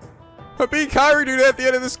 I'm being Kyrie dude at the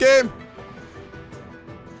end of this game.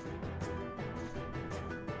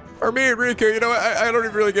 Or me and Riku, you know, I don't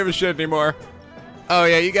even really give a shit anymore. Oh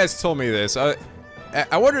yeah, you guys told me this. I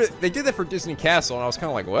wonder, they did that for Disney Castle, and I was kind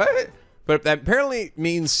of like, what? But that apparently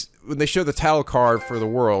means when they show the title card for the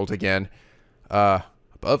world again,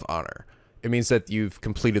 above honor, it means that you've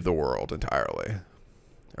completed the world entirely.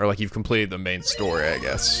 Or like you've completed the main story, I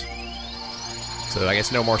guess. So I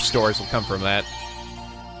guess no more stories will come from that.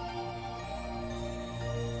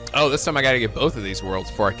 Oh, this time I gotta get both of these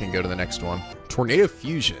worlds before I can go to the next one. Tornado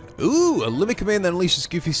Fusion. Ooh, a living command that unleashes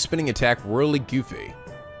Goofy's spinning attack, Whirly Goofy.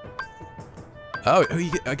 Oh,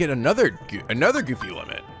 I get another Goofy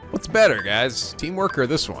limit. What's better, guys? Teamwork or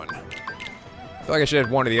this one? I feel like I should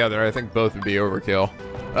have one or the other. I think both would be overkill.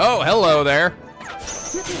 Oh, hello there.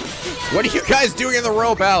 What are you guys doing in the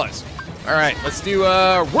Royal Palace? All right, let's do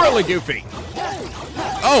Whirly Goofy.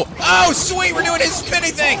 Oh, sweet, we're doing his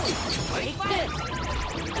spinning thing.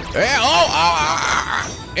 Yeah,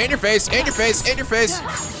 in your face, in your face, in your face.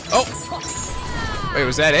 Oh, wait,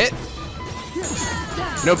 was that it?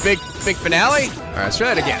 No big finale? All right, let's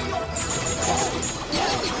try that again.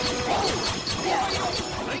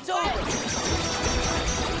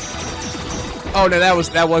 Oh no, that was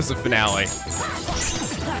the finale.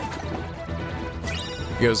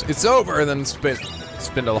 He goes, it's over, and then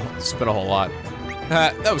spin a whole lot.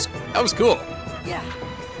 That was cool. Yeah.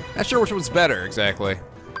 Not sure which one's better exactly.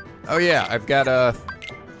 Oh yeah, I've got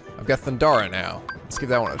Thundara now. Let's give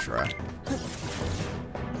that one a try.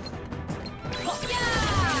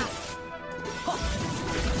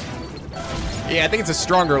 Yeah, I think it's a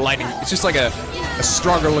stronger lightning. It's just like a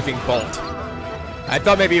stronger looking bolt. I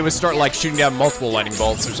thought maybe it would start like shooting down multiple lightning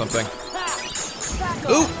bolts or something.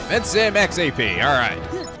 Ooh, that's max AP. All right.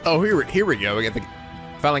 Oh, here we go. We got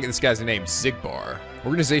finally get this guy's name, Zigbar.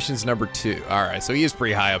 Organization's number 2. All right, so he is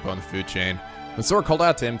pretty high up on the food chain. When Sora called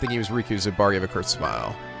out to him, thinking he was Riku, Zigbar gave a curt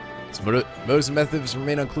smile. His motives and methods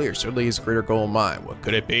remain unclear. Certainly his greater goal in mind. What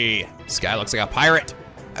could it be? This guy looks like a pirate.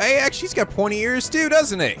 Hey, actually, he's got pointy ears too,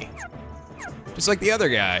 doesn't he? Just like the other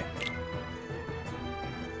guy.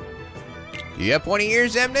 Do you have pointy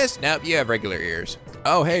ears, Xemnas? Nope, you have regular ears.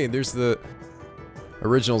 Oh, hey, there's the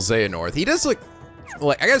original Xehanort. He does look,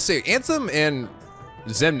 like, I gotta say, Anthem and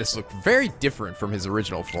Xemnas look very different from his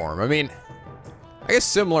original form. I mean, I guess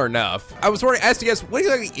similar enough. I was wondering, asked you guys, what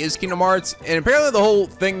exactly is Kingdom Hearts? And apparently the whole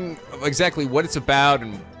thing of exactly what it's about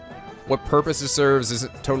and what purpose it serves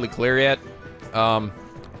isn't totally clear yet.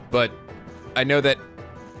 But I know that,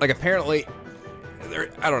 like, apparently,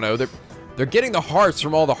 I don't know, they're getting the hearts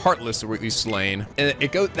from all the Heartless that we've slain, and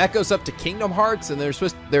that goes up to Kingdom Hearts, and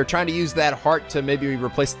they're trying to use that heart to maybe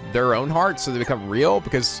replace their own hearts so they become real,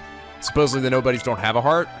 because supposedly the nobodies don't have a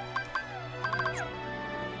heart.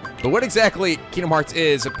 But what exactly Kingdom Hearts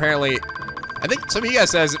is, apparently, I think some of you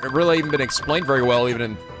guys says it really even been explained very well,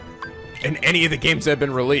 even in any of the games that have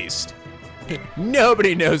been released.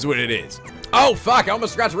 Nobody knows what it is. Oh, fuck, I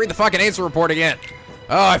almost forgot to read the fucking answer report again.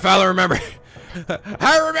 Oh, I finally remembered.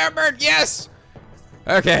 I remembered, yes!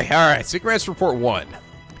 Okay, alright, Secret Report 1.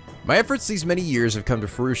 My efforts these many years have come to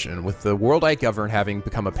fruition, with the world I govern having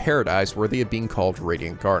become a paradise worthy of being called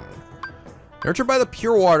Radiant Garden. Nurtured by the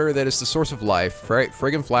pure water that is the source of life,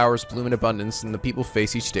 fragrant flowers bloom in abundance, and the people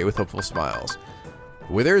face each day with hopeful smiles.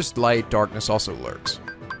 Where there is light, darkness also lurks.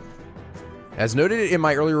 As noted in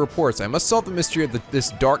my earlier reports, I must solve the mystery of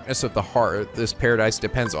this darkness of the heart. This paradise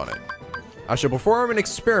depends on it. I shall perform an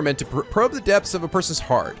experiment to probe the depths of a person's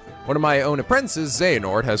heart. One of my own apprentices,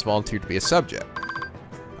 Xehanort, has volunteered to be a subject.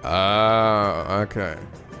 Okay.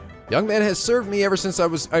 Young man has served me ever since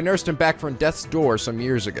I nursed him back from death's door some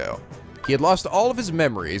years ago. He had lost all of his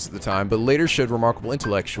memories at the time, but later showed remarkable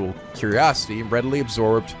intellectual curiosity and readily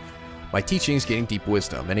absorbed my teachings, gaining deep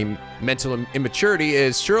wisdom. Any mental immaturity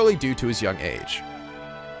is surely due to his young age.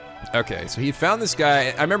 Okay, so he found this guy.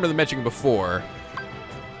 I remember them mentioning before,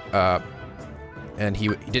 and he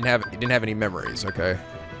didn't have any memories. Okay,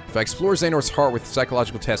 if I explore Xehanort's heart with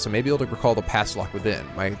psychological tests, I may be able to recall the past locked within.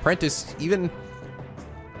 My apprentice even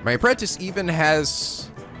has.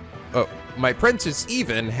 Oh,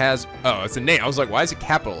 it's a name. I was like, why is it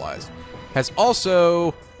capitalized? Has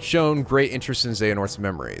also shown great interest in Xehanort's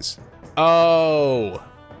memories. Oh.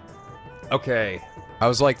 Okay. I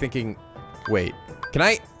was like thinking, wait,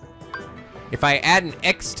 if I add an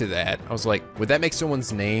X to that, I was like, would that make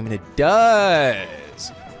someone's name? And it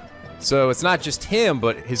does. So it's not just him,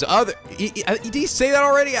 but his other, did he say that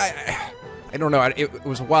already? I don't know. It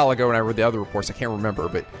was a while ago when I read the other reports. I can't remember,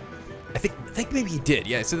 but I think maybe he did.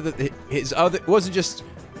 Yeah, it said that his other, it wasn't just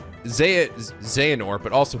Xehanort,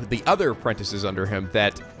 but also the other apprentices under him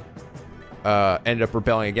that ended up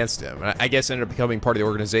rebelling against him. And I guess ended up becoming part of the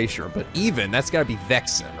organization. But even, that's gotta be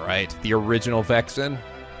Vexen, right? The original Vexen.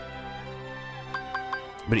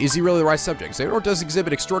 But is he really the right subject? Xehanort does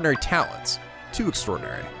exhibit extraordinary talents. Too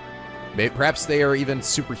extraordinary. Perhaps they are even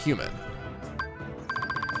superhuman.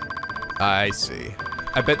 I see.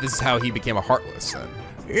 I bet this is how he became a Heartless then.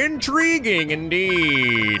 Intriguing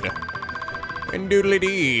indeed.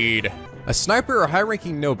 Indoodly-deed. A sniper or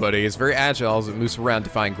high-ranking nobody is very agile as it moves around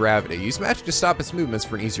defying gravity. Use magic to stop its movements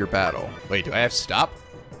for an easier battle. Wait, do I have stop?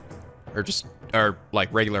 Or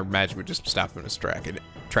like regular magic would just stop him in his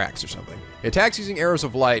tracks or something. It attacks using arrows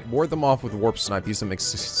of light, ward them off with warp snipe, use them in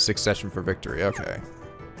succession for victory. Okay.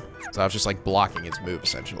 So I was just like blocking its move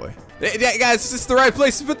essentially. Yeah, guys, is this the right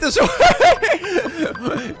place to put this away?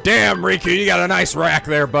 Damn, Riku, you got a nice rack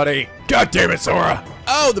there, buddy. God damn it, Sora.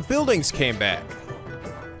 Oh, the buildings came back.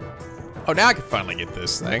 Oh, now I can finally get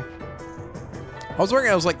this thing. I was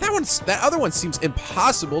like, that other one seems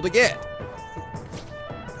impossible to get.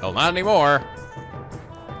 Well, not anymore.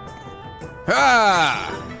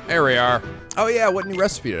 Ah, there we are. Oh yeah, what new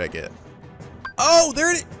recipe did I get? Oh,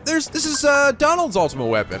 this is Donald's ultimate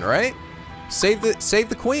weapon, right? Save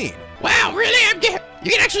the queen. Wow, really?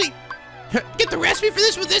 You can actually get the recipe for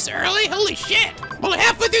this one this early? Holy shit! Well,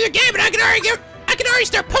 halfway through the game, and I can already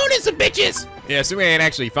start poning some bitches. Yeah, assuming I can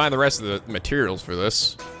actually find the rest of the materials for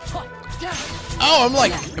this. Oh, I'm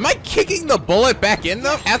like, am I kicking the bullet back in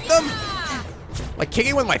them at them? Like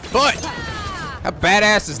kicking with my foot. How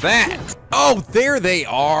badass is that? Oh, there they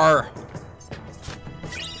are.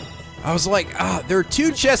 I was like, there are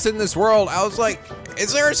two chests in this world. I was like,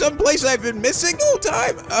 is there some place I've been missing the whole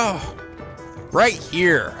time? Oh, right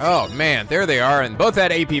here. Oh man, there they are, and both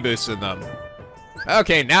had AP boosts in them.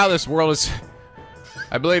 Okay, now this world is,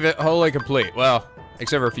 I believe it, wholly complete. Well,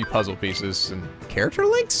 except for a few puzzle pieces and character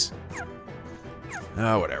links?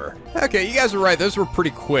 Oh, whatever. Okay, you guys were right. Those were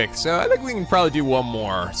pretty quick, so I think we can probably do one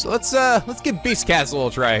more. So let's give Beast Cats a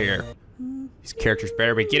little try here. These characters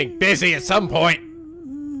better be getting busy at some point.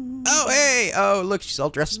 Oh, hey! Oh, look, she's all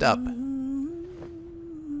dressed up.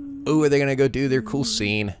 Ooh, are they gonna go do their cool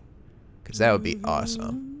scene? Because that would be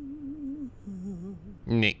awesome.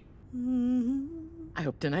 Neat. I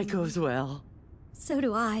hope tonight goes well. So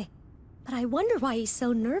do I. But I wonder why he's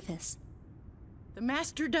so nervous. The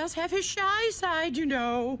master does have his shy side, you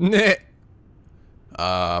know.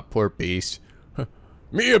 Poor Beast.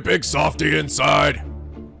 Me a big softy inside.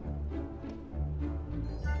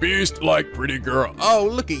 Beast like pretty girl. Oh,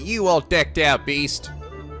 look at you all decked out, Beast.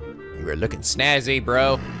 You were looking snazzy,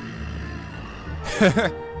 bro.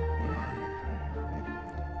 I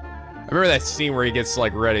remember that scene where he gets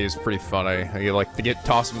like ready is pretty funny. You like to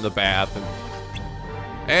toss him in the bath and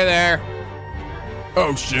hey there.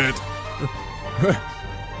 Oh shit.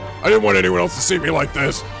 I didn't want anyone else to see me like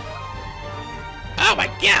this. Oh my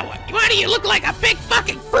god, why do you look like a big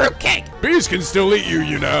fucking fruitcake? Bees can still eat you,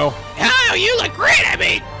 you know. Oh, you look great, I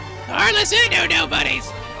mean. Harless and nobodies.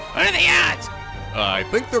 What are the odds? I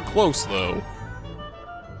think they're close though.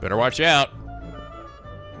 Better watch out.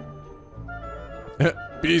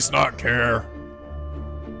 Beast not care.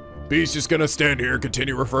 Beast just gonna stand here and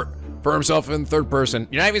continue refer himself in third person.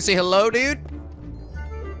 You not even say hello, dude?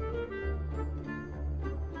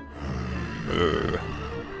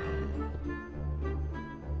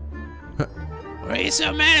 What are you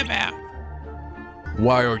so mad about?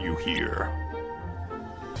 Why are you here?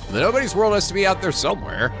 Nobody's world has to be out there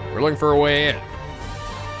somewhere. We're looking for a way in.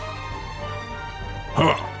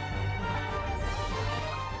 Huh.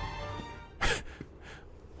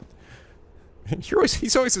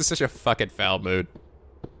 He's always in such a fucking foul mood.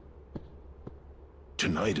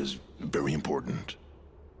 Tonight is very important.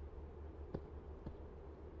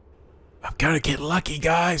 I'm gonna get lucky,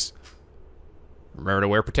 guys. Remember to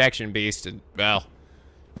wear protection, Beast, and, well,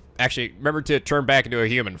 actually, remember to turn back into a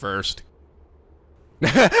human first.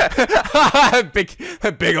 big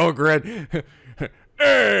old grin.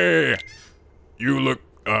 Hey! You look,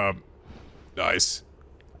 nice.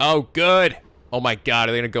 Oh, good. Oh my god,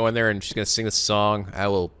 are they gonna go in there and she's gonna sing the song? I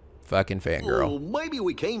will fucking fangirl. Oh, maybe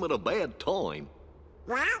we came at a bad time.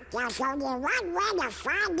 Well, there's only one way to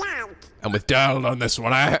find out. I'm with Donald on this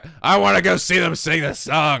one. I want to go see them sing the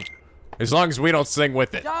song. As long as we don't sing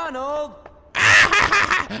with it. Donald!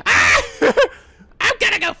 I'm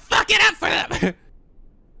gonna go fuck it up for them.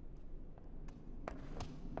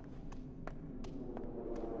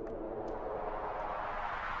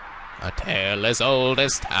 A tale as old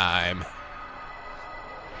as time.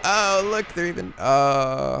 Oh, look, they're even,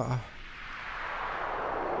 oh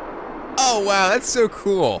wow, that's so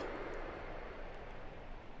cool.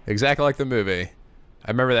 Exactly like the movie. I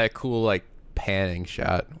remember that cool, like, panning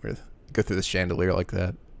shot where they go through the chandelier like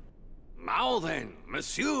that. Now then,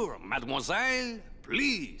 monsieur, mademoiselle,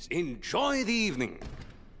 please enjoy the evening.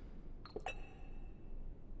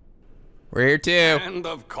 We're here too. And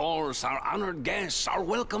of course, our honored guests are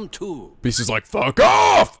welcome too. Beast is like, fuck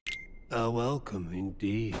off! Welcome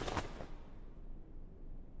indeed.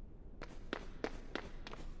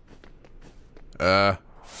 Oh,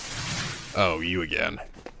 you again.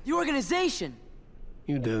 The organization!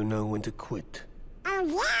 You don't know when to quit. Oh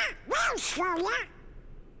yeah? Well, show ya.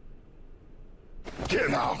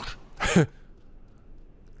 Get out!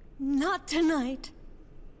 Not tonight.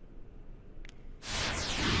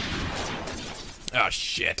 Oh,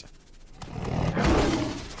 shit.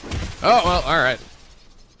 Oh, well, alright.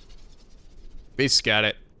 Beast's got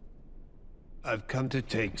it. I've come to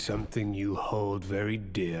take something you hold very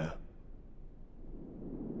dear.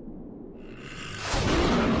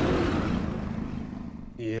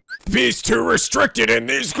 Yeah. Beast too restricted in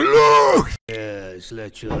these glue! Yes,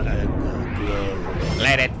 let your anger glow.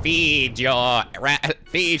 Let it feed your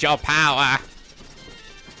power.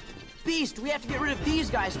 Beast, we have to get rid of these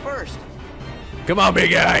guys first. Come on,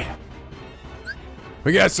 big guy.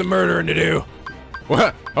 We got some murdering to do.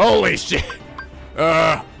 What? Holy shit.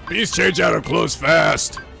 Beast change out of clothes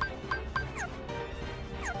fast.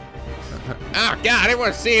 Oh, God, I didn't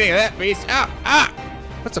want to see any of that, Beast.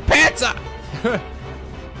 What's a pants up?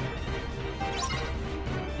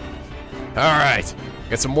 All right,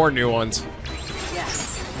 got some more new ones. Yeah.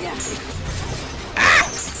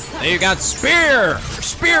 Then you got spear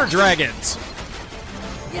dragons.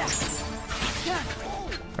 Yeah.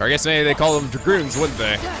 Or I guess maybe they call them dragoons, wouldn't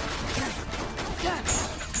they?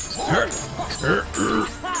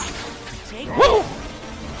 Woo!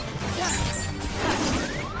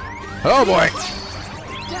 Oh boy!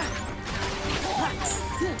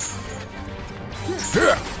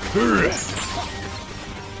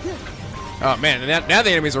 Oh man, and now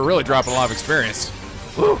the enemies are really dropping a lot of experience.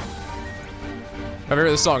 Woo! Haven't heard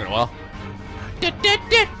this song in a while.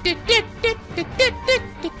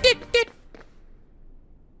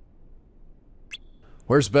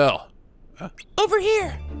 Where's Belle? Over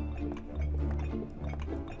here.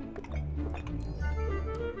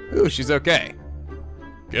 Ooh, she's okay.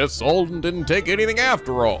 Guess Alden didn't take anything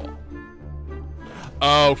after all.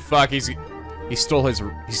 Oh fuck, he stole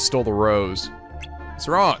the rose. What's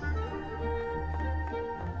wrong?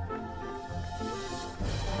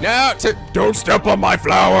 No, don't step on my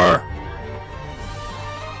flower.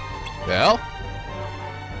 Belle?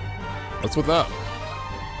 What's with that?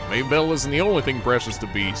 Maybe Belle isn't the only thing precious to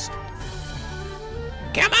Beast.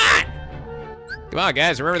 Come on! Come on,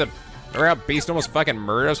 guys. Remember how Beast almost fucking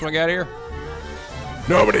murdered us when we got here?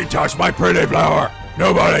 Nobody touched my pretty flower.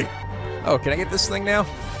 Nobody. Oh, can I get this thing now?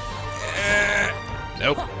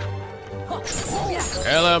 Nope.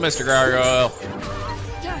 Hello, Mr. Gargoyle.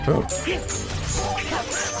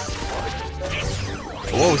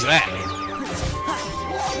 What was that?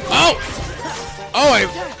 Oh! Oh, I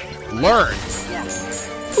learned.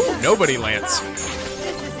 Ooh, nobody Lance.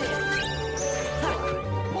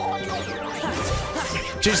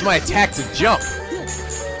 Changed my attack to jump.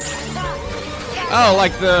 Oh,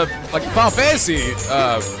 like the Final Fantasy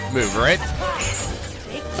move, right?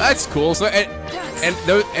 That's cool. So and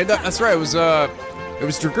that's right. It was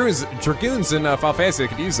dragoons in Final Fantasy that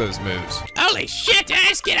could use those moves. Holy shit! Did I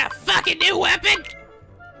just get a fucking new weapon?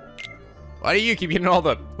 Why do you keep getting all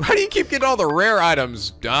the rare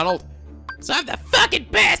items, Donald? So I'm the fucking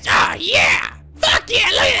best. Oh yeah! Fuck yeah!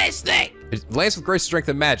 Look at this thing. Lance with great strength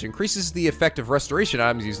and magic increases the effect of restoration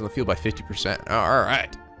items used in the field by 50%. Oh, all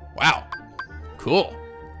right. Wow. Cool.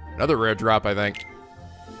 Another rare drop, I think.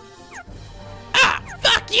 Ah!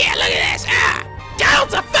 Fuck yeah! Look at this. Ah!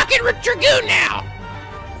 Donald's a fucking dragoon now.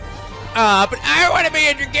 But I want to be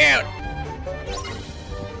a dragoon.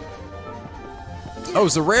 Oh,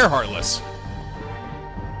 it's a rare Heartless.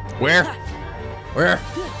 Where?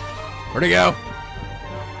 Where'd he go?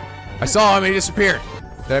 I saw him and he disappeared.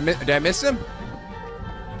 Did I miss him?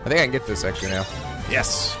 I think I can get this actually now.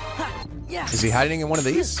 Yes. Is he hiding in one of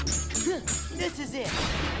these? This is it.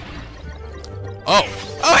 Oh.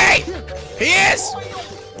 Oh, hey! He is!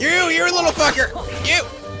 You're a little fucker. You.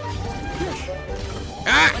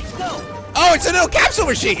 Ah. Let's go. Oh, it's a little capsule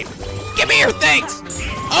machine. Give me your things.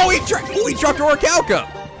 Oh, he dropped a Orichalcum.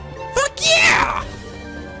 Fuck yeah!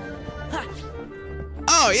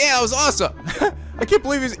 Oh yeah, that was awesome. I can't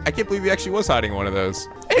believe he actually was hiding one of those.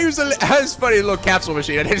 And he was this funny little capsule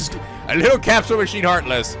machine. And just a little capsule machine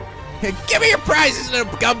Heartless. Give me your prizes,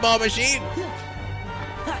 little gumball machine.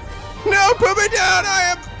 No, put me down.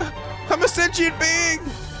 I'm a sentient being.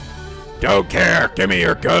 Don't care. Give me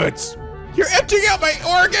your goods. You're emptying out my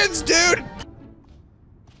organs, dude.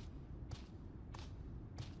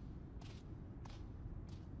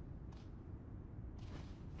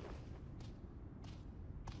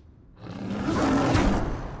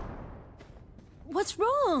 What's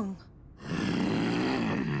wrong?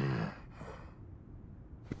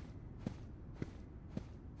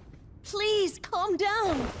 Please, calm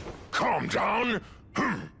down. Calm down?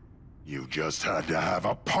 You just had to have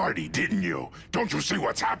a party, didn't you? Don't you see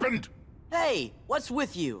what's happened? Hey, what's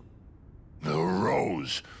with you? The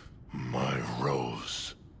rose. My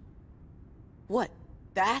rose. What?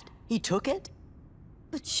 That? He took it?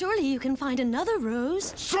 But surely you can find another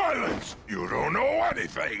rose. Silence! You don't know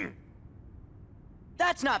anything!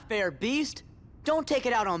 That's not fair, Beast. Don't take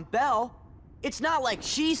it out on Belle. It's not like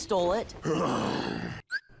she stole it.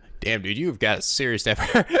 Damn, dude, you've got a serious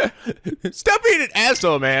effort. Stop being an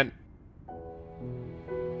asshole, man.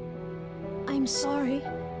 I'm sorry,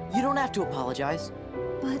 You don't have to apologize.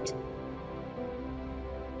 but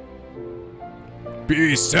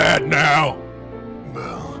Be sad now!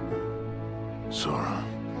 Belle, Sora,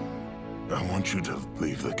 I want you to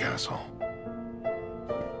leave the castle.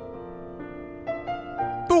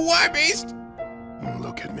 But why, Beast?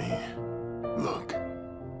 Look at me. Look.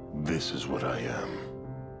 This is what I am.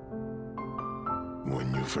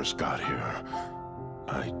 When you first got here,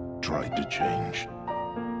 I tried to change.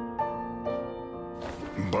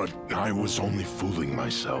 But I was only fooling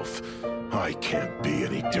myself. I can't be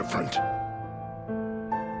any different.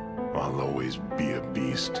 I'll always be a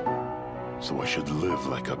beast, so I should live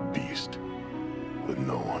like a beast, with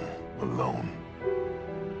no one, alone.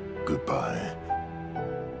 Goodbye,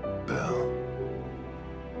 Belle.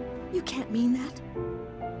 you can't mean that.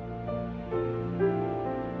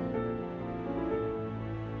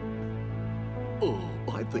 Oh,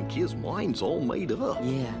 I think his mind's all made up.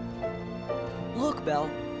 Yeah. Look, Belle,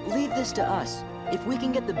 leave this to us. If we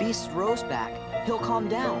can get the beast's rose back, he'll calm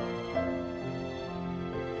down.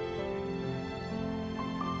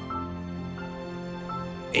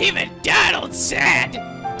 Even Donald's sad.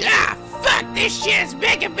 Ah, fuck, this shit is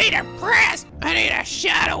making me depressed. I need a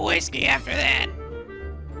shot of whiskey after that.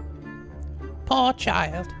 Poor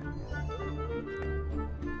child.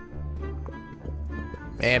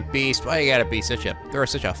 Man, Beast, why you gotta be throw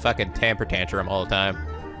such a fucking temper tantrum all the time?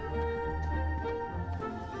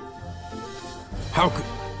 How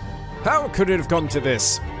could it have come to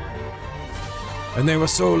this? And they were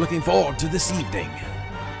so looking forward to this evening.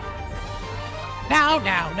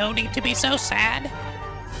 Now, no need to be so sad.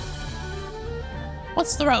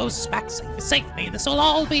 Once the rose is back safely, this will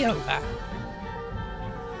all be over.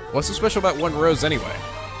 What's so special about one rose anyway?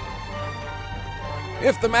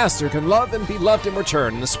 If the master can love and be loved in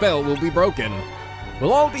return, the spell will be broken.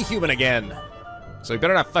 We'll all be human again. So you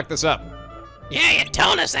better not fuck this up. Yeah, you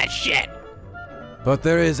told us that shit. But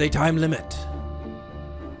there is a time limit.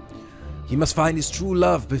 He must find his true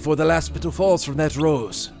love before the last petal falls from that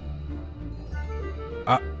rose.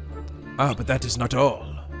 But that is not all.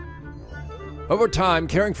 Over time,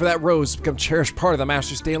 caring for that rose becomes a cherished part of the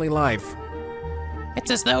master's daily life.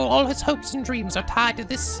 It's as though all his hopes and dreams are tied to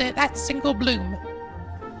that single bloom.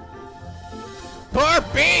 Poor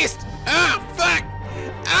Beast! Oh, fuck!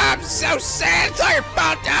 I'm so sad! It's all your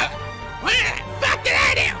fault, dog! What the fuck did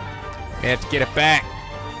I do? You have to get it back.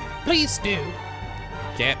 Please do.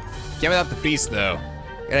 Can't without the Beast, though.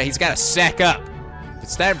 He's gotta sack up. If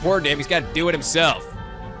it's that important to him, he's gotta do it himself.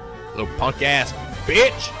 Little punk-ass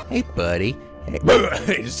bitch! Hey, buddy. Hey.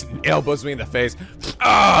 He just elbows me in the face.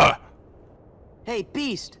 Ah! Hey,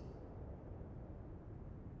 Beast!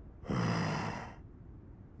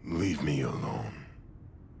 Leave me alone.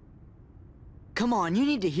 Come on, you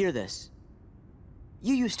need to hear this.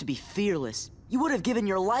 You used to be fearless. You would have given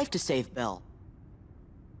your life to save Belle.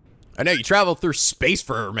 I know, you traveled through space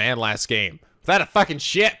for her, man, last game. Without a fucking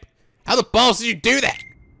ship. How the balls did you do that?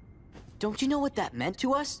 Don't you know what that meant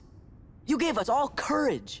to us? You gave us all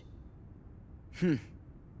courage.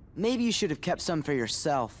 Maybe you should have kept some for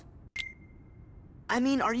yourself. I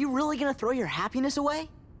mean, are you really gonna throw your happiness away?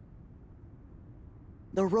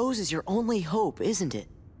 The rose is your only hope, isn't it?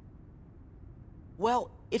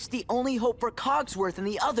 Well, it's the only hope for Cogsworth and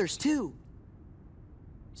the others, too.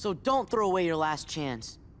 So don't throw away your last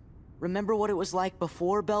chance. Remember what it was like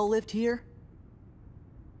before Belle lived here?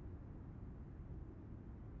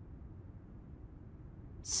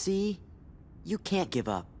 See? You can't give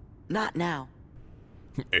up. Not now.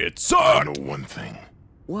 It's on! I know one thing.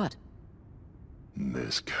 What?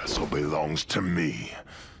 This castle belongs to me.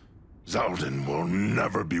 Zaldin will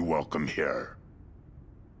never be welcome here.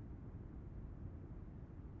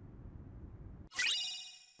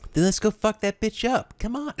 Then let's go fuck that bitch up.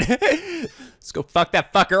 Come on. Let's go fuck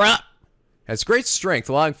that fucker up. Has great strength,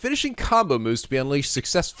 allowing finishing combo moves to be unleashed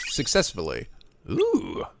successfully.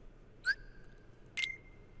 Ooh.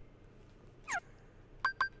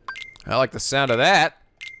 I like the sound of that.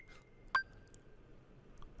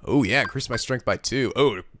 Oh yeah, increase my strength by 2.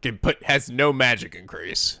 Oh, has no magic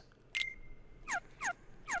increase.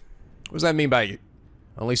 What does that mean by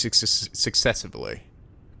unleash successively?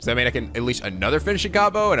 Does that mean I can unleash another finishing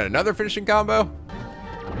combo and another finishing combo?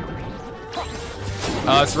 Oh,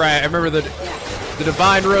 that's right. I remember the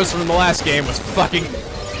Divine Rose from the last game was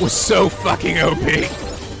so fucking OP.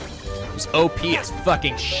 It was OP as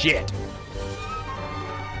fucking shit.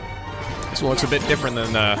 This one looks a bit different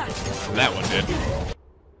than that one did.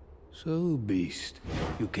 So, Beast,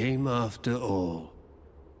 you came after all.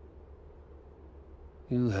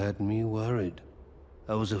 You had me worried.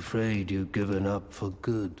 I was afraid you'd given up for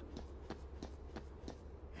good.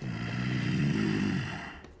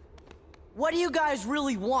 What do you guys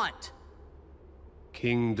really want?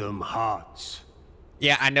 Kingdom Hearts.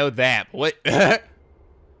 Yeah, I know that. What?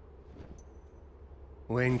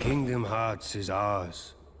 When Kingdom Hearts is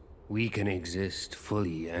ours, we can exist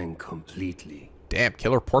fully and completely. Damn,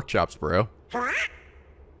 killer pork chops, bro.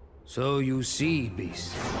 So you see,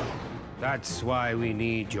 Beast. That's why we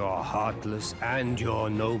need your heartless and your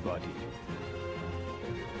nobody.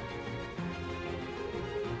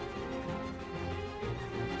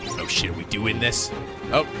 Oh shit, are we doing this?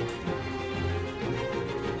 Oh.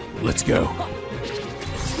 Let's go.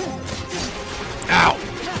 Ow!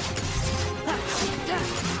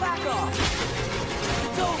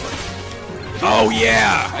 Oh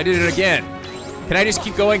yeah! I did it again. Can I just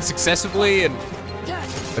keep going successively and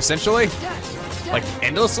essentially? Like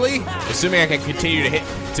endlessly? Assuming I can continue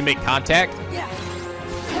to make contact?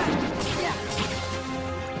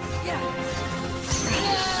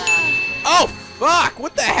 Oh fuck!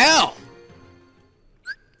 What the hell?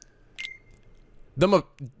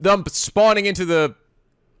 them spawning into the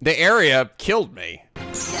area killed me.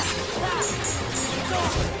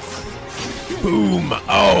 Boom!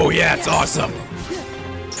 Oh yeah, it's awesome.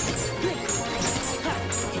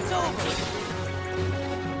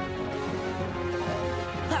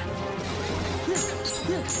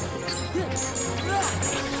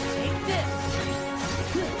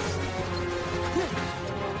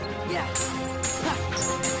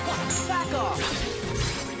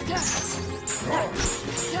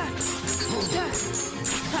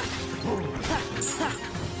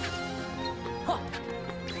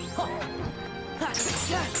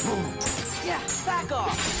 Back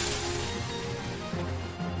off!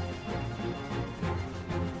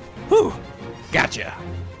 Whew! Gotcha!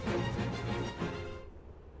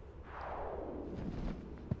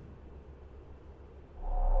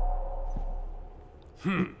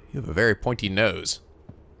 You have a very pointy nose.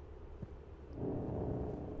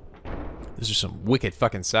 Those are some wicked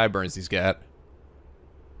fucking sideburns he's got.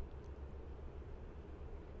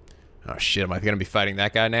 Oh shit, am I gonna be fighting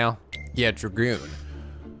that guy now? Yeah, Dragoon.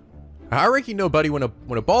 High ranking nobody when a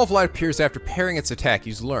ball of light appears after parrying its attack,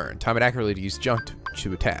 use learn. Time it accurately to use jump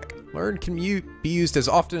to attack. Learn can be used as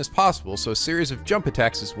often as possible, so a series of jump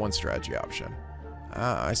attacks is one strategy option.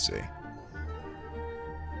 Ah, I see.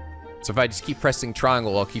 So if I just keep pressing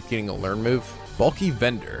triangle, I'll keep getting a learn move. Bulky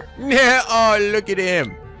vendor. Yeah, oh look at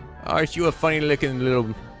him. Oh, aren't you a funny looking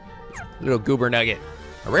little goober nugget?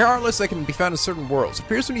 A rare heartless that can be found in certain worlds. It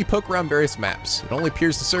appears when you poke around various maps. It only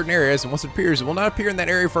appears in certain areas, and once it appears, it will not appear in that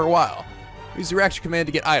area for a while. Use the reaction command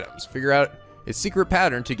to get items. Figure out its secret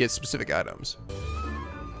pattern to get specific items.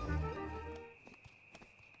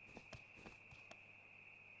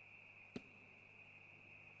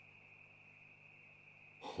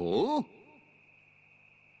 Huh?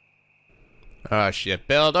 Oh shit,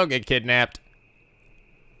 Bill, don't get kidnapped.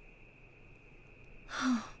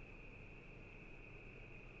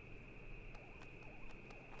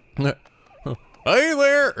 Hey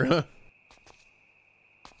there!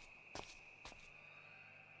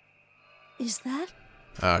 Is that?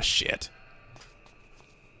 Oh shit.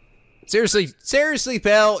 Seriously,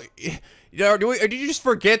 Belle. You know, did you just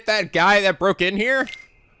forget that guy that broke in here?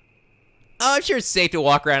 Oh, I'm sure it's safe to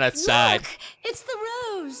walk around outside. Look, it's the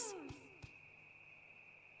rose.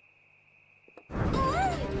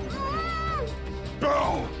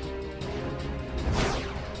 Belle!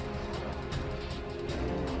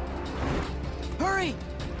 Hurry!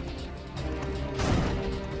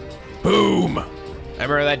 Boom! I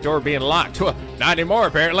remember that door being locked. Well, not anymore,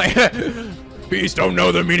 apparently. Beasts don't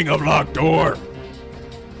know the meaning of locked door.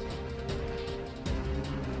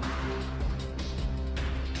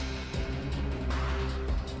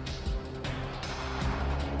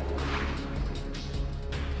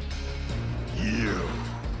 You!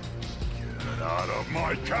 Get out of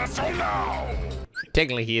my castle now!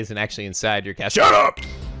 Technically, he isn't actually inside your castle. Shut up!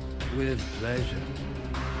 With pleasure.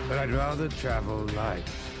 But I'd rather travel light.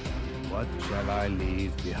 What shall I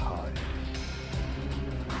leave behind?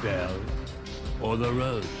 Belle or the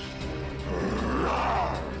rose?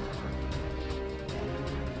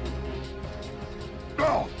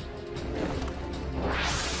 Belle!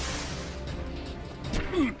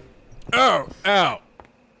 Oh, ow.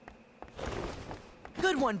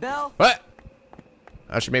 Good one, Belle. What?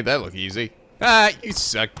 I should make that look easy. Ah, you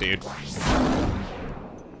suck, dude.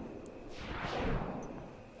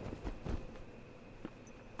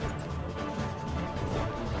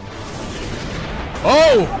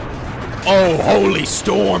 Oh! Oh, holy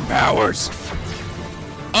storm powers.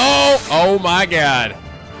 Oh my god.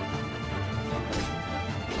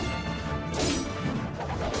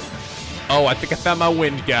 Oh, I think I found my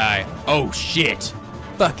wind guy. Oh shit.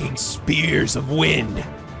 Fucking spears of wind.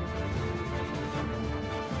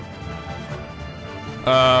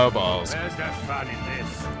 Oh, balls. Where's the fun in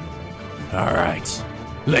this? Alright.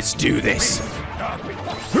 Let's do this.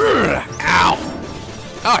 Ow!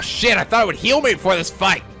 Oh shit, I thought it would heal me before this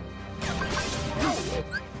fight.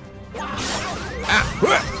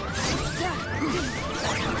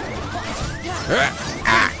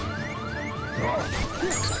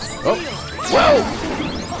 Oh, whoa!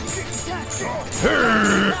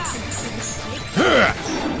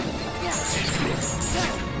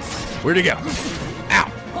 Where'd he go?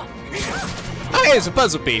 Ow! Oh, hey, it's a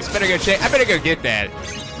puzzle piece. Better go check. I better go get that.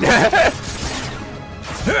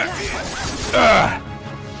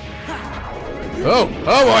 Oh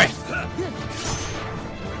boy!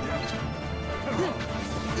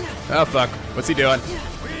 Oh fuck! What's he doing?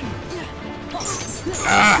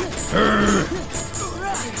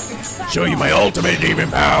 Show you my ultimate demon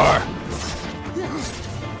power!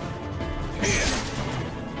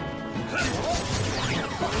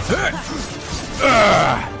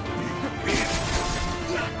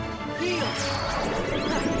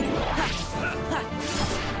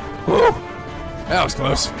 Whew. That was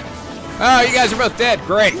close. Oh, you guys are both dead.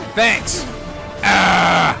 Great. Thanks.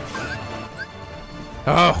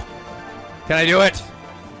 Oh. Can I do it?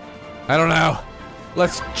 I don't know.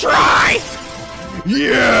 Let's try!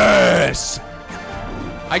 Yes!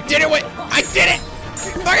 I did it with... I did it!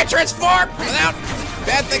 Fucking transform without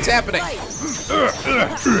bad things happening.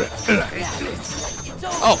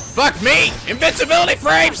 Oh, fuck me! Invincibility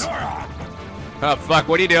frames! Oh, fuck,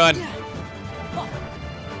 what are you doing?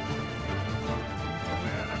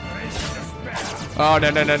 Oh, no,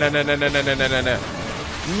 no, no, no, no, no, no, no, no, no, no, no.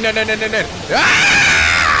 No, no, no, no, no. Ah!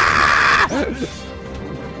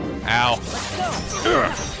 Ow.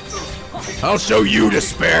 I'll show you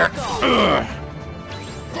despair. Ow.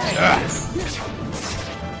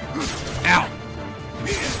 Ow.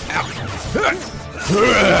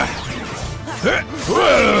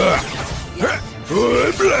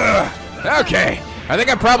 Okay. I think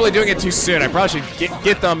I'm probably doing it too soon. I probably should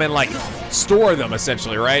get them and, like, store them,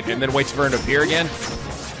 essentially, right? And then wait for them to appear again.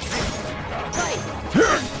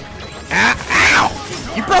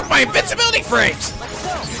 Ow! You broke my invincibility frames!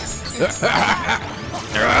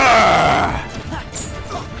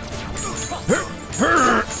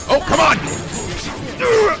 Oh, come on!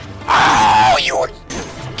 Oh, you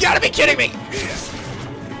gotta be kidding me!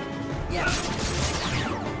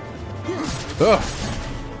 Ugh.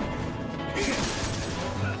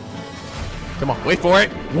 Come on, wait for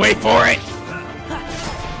it! Wait for it!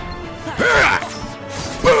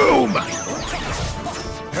 Boom!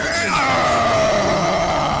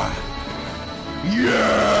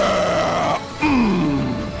 Yeah!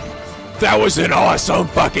 That was an awesome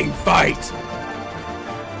fucking fight!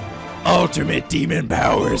 Ultimate demon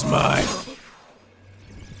power is mine.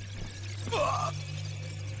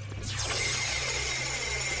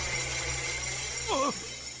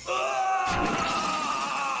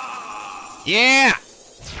 Yeah!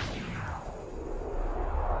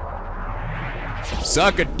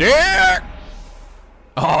 Suck a dick!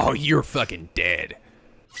 Oh, you're fucking dead.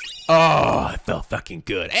 Oh, it felt fucking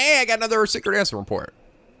good. Hey, I got another secret answer report.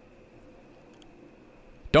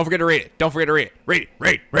 Don't forget to read it. Don't forget to read it. Read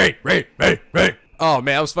it. Read. Oh,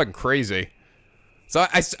 man, that was fucking crazy. So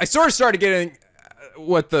I sort of started getting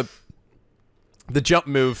what the jump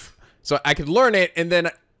move, so I could learn it, and then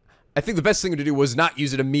I think the best thing to do was not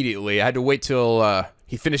use it immediately. I had to wait till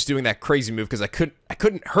he finished doing that crazy move because I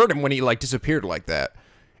couldn't hurt him when he like disappeared like that,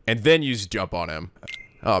 and then use jump on him.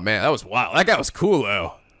 Oh man, that was wild. That guy was cool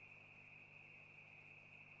though.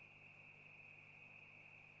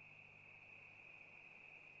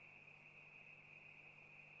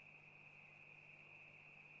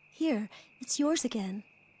 Here, it's yours again.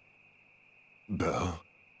 Belle?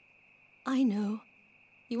 I know.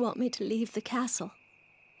 You want me to leave the castle.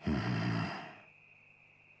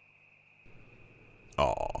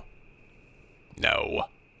 Oh. No.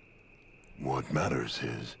 What matters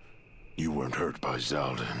is, you weren't hurt by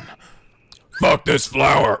Zaldin. Fuck this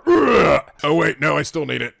flower! Ugh. Oh wait, no, I still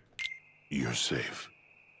need it. You're safe.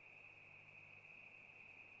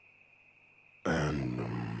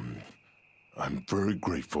 And, I'm very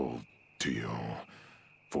grateful to you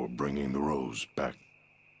for bringing the rose back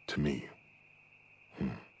to me.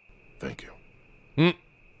 Thank you.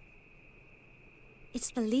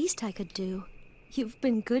 It's the least I could do. You've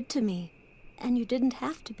been good to me, and you didn't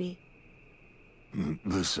have to be.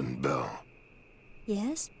 Listen, Belle.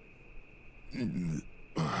 Yes?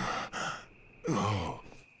 Oh.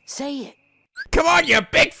 Say it. Come on, you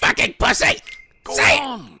big fucking pussy! Go Say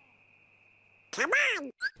on. it! Come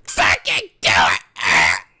on. Fucking do it!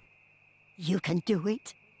 You can do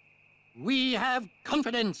it. We have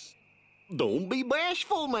confidence. Don't be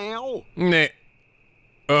bashful now. Nah.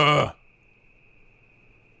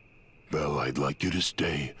 Belle, I'd like you to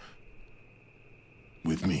stay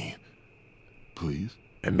with me, please.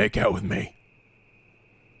 And make out with me.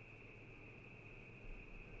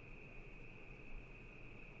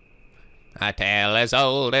 A tale as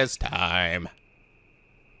old as time.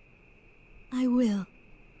 I will.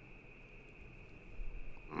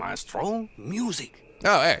 Maestro, music.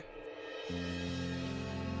 Oh, hey.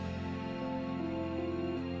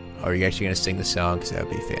 Are you actually gonna sing the song? Because that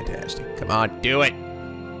would be fantastic. Come on, do it.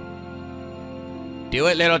 Do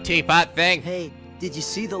it, little teapot thing. Hey, did you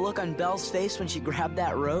see the look on Belle's face when she grabbed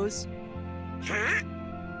that rose? Huh?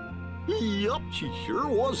 Yup, she sure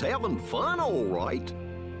was having fun, all right.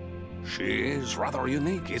 She is rather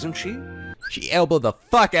unique, isn't she? She elbowed the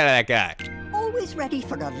fuck out of that guy. Always ready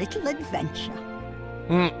for a little adventure.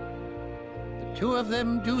 The two of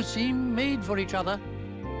them do seem made for each other.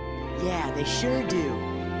 Yeah, they sure do.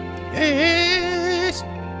 Yes!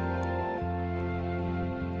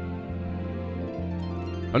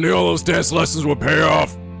 I knew all those dance lessons would pay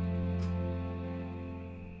off.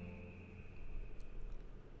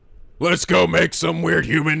 Let's go make some weird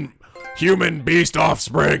human beast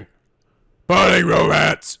offspring. Budding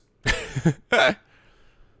romance.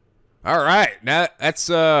 All right, now that's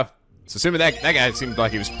so assuming that guy seemed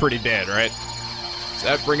like he was pretty dead, right? So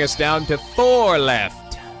that brings us down to 4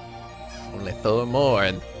 left. Only 4 more,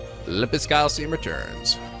 and Olympus Coliseum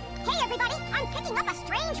returns. Hey, everybody, I'm picking up a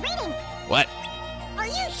strange reading. What? Are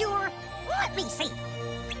you sure? Let me see.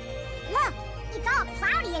 Look, it's all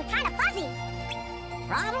cloudy and kind of fuzzy.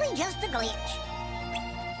 Probably just a glitch.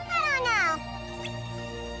 I don't know.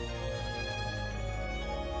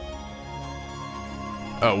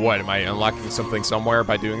 Oh, what? Am I unlocking something somewhere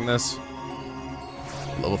by doing this?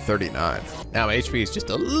 Level 39. Now my HP is just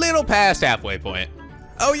a little past halfway point.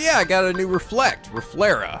 Oh yeah, I got a new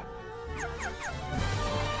Reflera.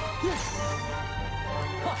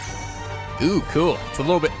 Ooh, cool. It's a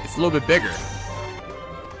little bit bigger.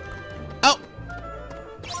 Oh!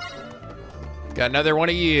 Got another one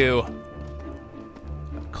of you.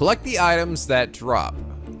 Collect the items that drop.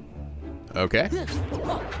 Okay.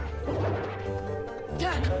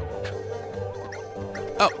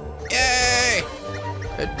 Oh, yay!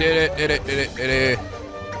 Did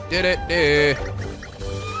it.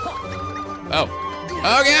 Oh.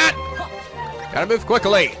 Oh, God! Gotta move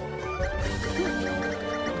quickly.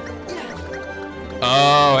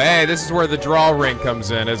 Oh, hey, this is where the draw ring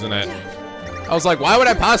comes in, isn't it? I was like, why would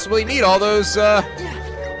I possibly need all those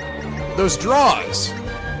draws?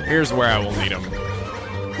 Here's where I will need them.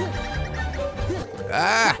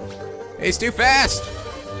 Ah! He's too fast!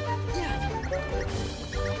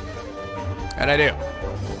 How'd I do?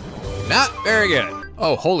 Not very good.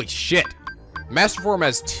 Oh, holy shit. Master Form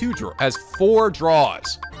has 4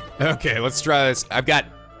 draws. Okay, let's try this. I've got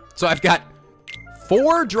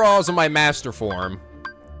 4 draws on my Master Form,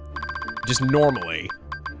 just normally.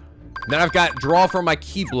 Then I've got draw from my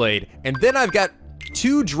Keyblade, and then I've got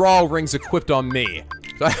 2 draw rings equipped on me.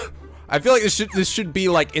 So I feel like this should be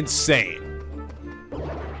like insane.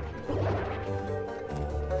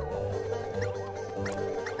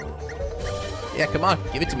 Yeah, come on,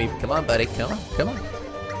 give it to me. Come on, buddy. Come on.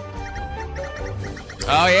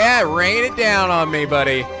 Oh yeah, rain it down on me,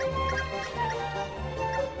 buddy.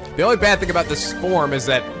 The only bad thing about this form is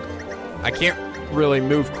that I can't really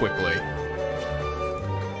move quickly.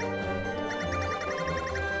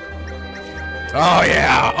 Oh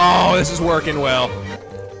yeah, oh, this is working well.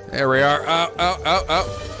 There we are,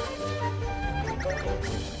 oh.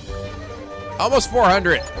 Almost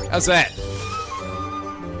 400, how's that?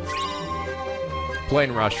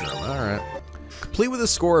 Plain rush room, all right. Complete with a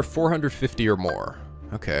score of 450 or more.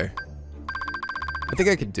 Okay. I think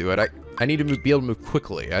I can do it. I need to be able to move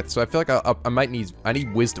quickly, so I feel like I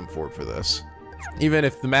need wisdom for this. Even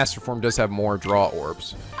if the Master Form does have more draw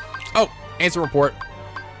orbs. Oh, answer report.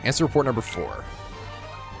 Answer report number 4.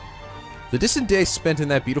 The distant days spent in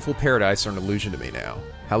that beautiful paradise are an illusion to me now.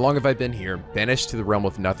 How long have I been here, banished to the realm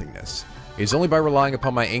of nothingness? It is only by relying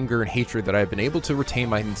upon my anger and hatred that I have been able to retain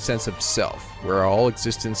my sense of self, where all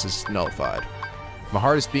existence is nullified. My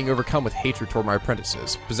heart is being overcome with hatred toward my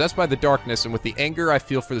apprentices, possessed by the darkness and with the anger I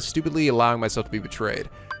feel for the stupidly allowing myself to be betrayed.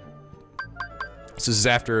 This is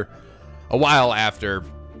a while after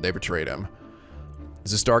they betrayed him.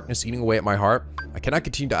 Is this darkness eating away at my heart? I cannot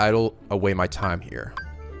continue to idle away my time here.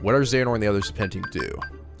 What are Xehanort and the others attempting to do?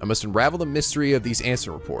 I must unravel the mystery of these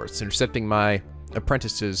answer reports, intercepting my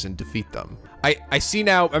apprentices and defeat them. I see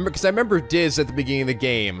now, because I remember Diz at the beginning of the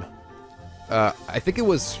game. I think it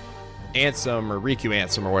was Ansem or Riku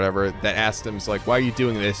Ansem or whatever that asked him, like, why are you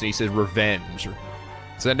doing this? And he said revenge.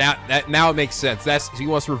 So now it makes sense. He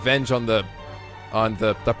wants revenge on the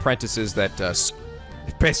apprentices that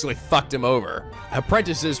basically fucked him over.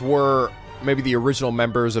 Apprentices were maybe the original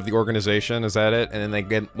members of the organization, is that it? And then they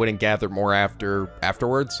went and gathered more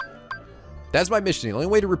afterwards. That's my mission. The only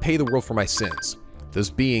way to repay the world for my sins. Those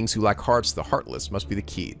beings who lack hearts, the heartless, must be the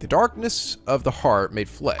key. The darkness of the heart made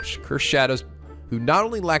flesh. Cursed shadows who not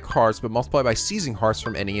only lack hearts, but multiply by seizing hearts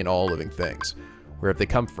from any and all living things. Where have they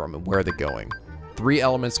come from, and where are they going? 3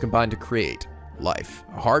 elements combined to create life.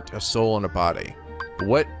 A heart, a soul, and a body. But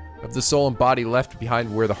what of the soul and body left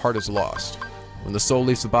behind where the heart is lost? When the soul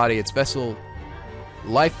leaves the body, its vessel,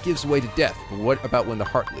 life gives way to death. But what about when the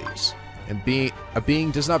heart leaves? And a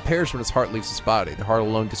being does not perish when its heart leaves its body. The heart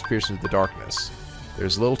alone disappears into the darkness.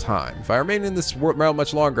 There's little time. If I remain in this realm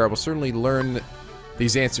much longer, I will certainly learn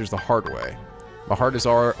these answers the hard way. My heart is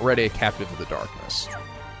already a captive of the darkness.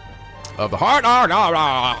 of the heart. Oh, no,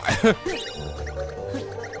 no.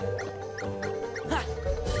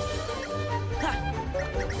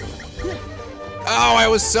 Oh, I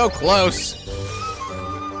was so close.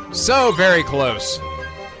 So very close.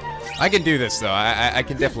 I can do this, though. I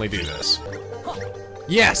can definitely do this.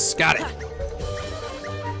 Yes, got it.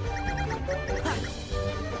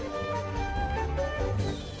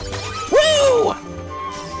 Woo!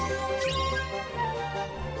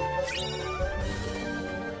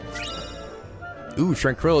 Ooh,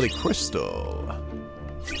 Tranquility Crystal.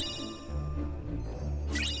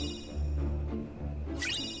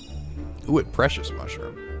 Ooh, a Precious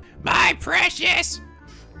Mushroom. My precious!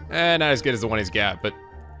 Not as good as the one he's got, but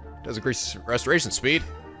does increase restoration speed.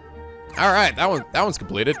 All right, that one's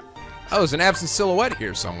completed. Oh, there's an absent silhouette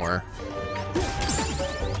here somewhere.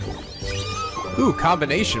 Ooh,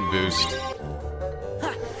 combination boost.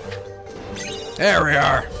 There we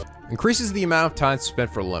are. Increases the amount of time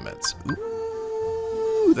spent for limits.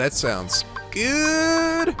 Ooh, that sounds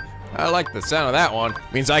good. I like the sound of that one.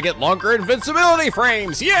 Means I get longer invincibility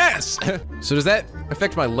frames, yes! So does that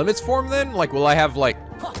affect my limits form then? Like, will I have like,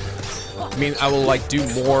 I mean, I will like do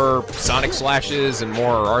more Sonic Slashes and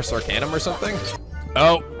more Ars Arcanum or something?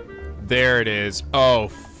 Oh, there it is. Oh,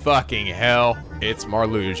 fucking hell. It's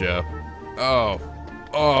Marluxia. Oh,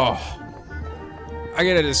 I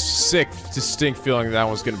get a sick, distinct feeling that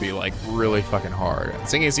one's gonna be like really fucking hard.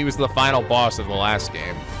 Seeing as he was the final boss of the last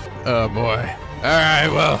game. Oh boy. All right,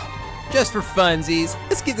 well, just for funsies,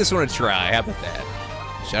 let's give this one a try. How about that?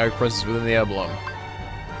 Shadow presence within the emblem.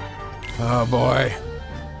 Oh boy.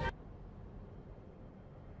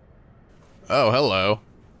 Oh, hello.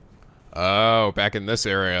 Oh, back in this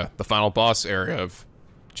area, the final boss area of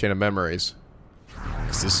Chain of Memories.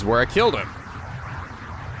 'Cause this is where I killed him.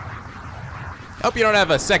 Hope you don't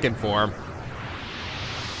have a second form.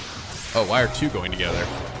 Oh, why are two going together?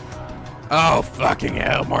 Oh, fucking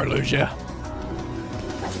hell, Marluxia.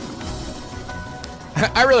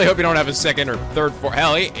 I really hope you don't have a second or third form.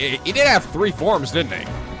 Hell, he did have 3 forms, didn't he?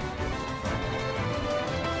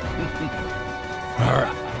 All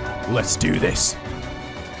right, let's do this.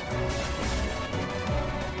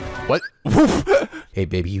 What? Hey,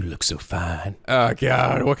 baby, you look so fine. Oh,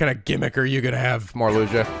 God, what kind of gimmick are you gonna have,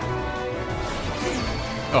 Marluxia?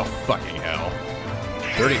 Oh, fucking hell.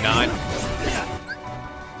 39.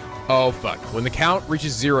 Oh, fuck. When the count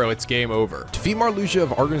reaches 0, it's game over. Defeat Marluxia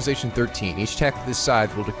of Organization 13. Each attack to this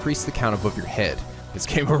side will decrease the count above your head. It's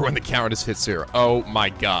game over when the count has hit 0. Oh, my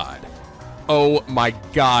God. Oh, my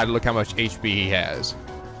God. Look how much HP he has.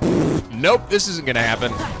 Nope, this isn't gonna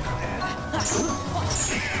happen.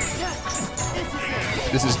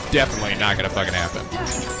 This is definitely not gonna fucking happen.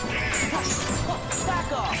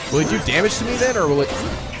 Will it do damage to me then, or will it...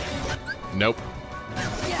 Nope.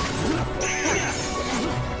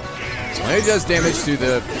 So it does damage to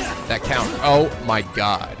that count. Oh my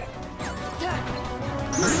God.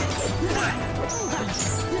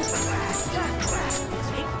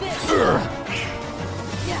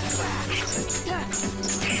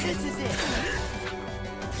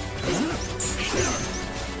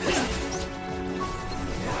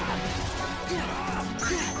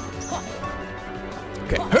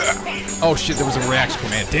 Okay. Oh shit, there was a reaction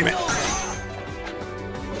command. Damn it.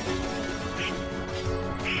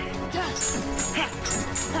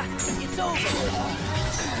 It's over.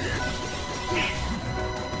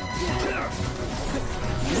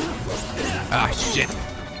 Ah, shit.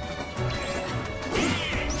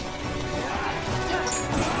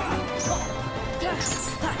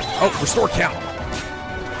 Oh, restore count.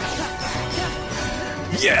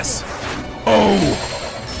 Yes. Oh.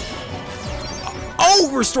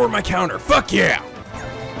 Oh, restore my counter. Fuck yeah.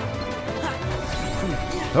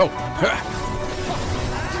 Oh.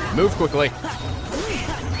 Move quickly.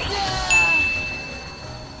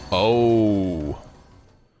 Oh.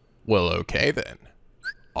 Well, okay then.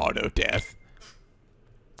 Auto death.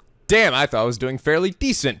 Damn, I thought I was doing fairly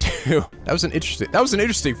decent too. That was an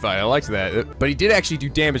interesting fight. I liked that. But he did actually do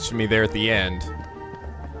damage to me there at the end.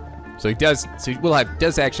 So he does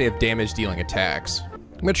actually have damage dealing attacks.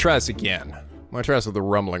 I'm gonna try this again. I'm gonna try this with the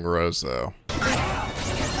Rumbling Rose though.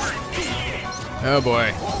 Oh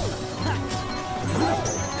boy.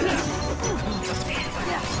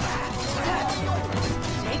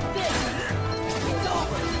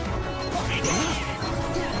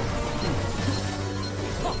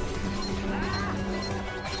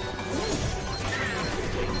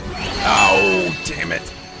 Oh, damn it.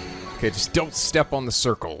 Okay, just don't step on the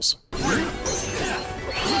circles.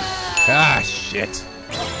 Ah, shit.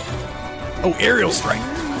 Oh, aerial strike.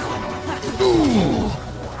 Ooh.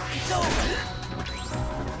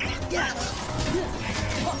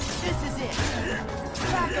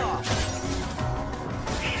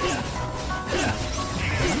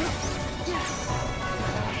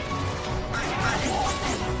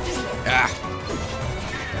 Ah.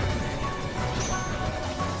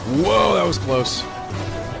 Whoa, that was close.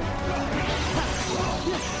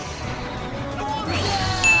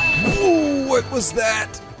 Ooh, what was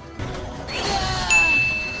that?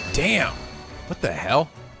 Damn. What the hell?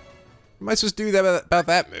 What am I supposed to do about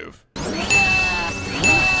that move?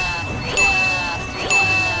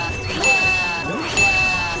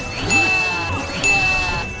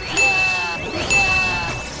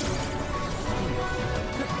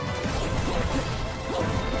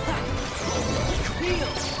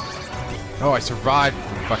 Oh, I survived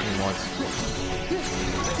fucking once.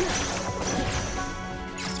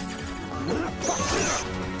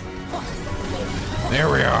 There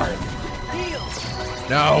we are.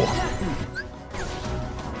 No.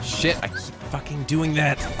 Shit, I keep fucking doing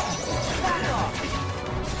that.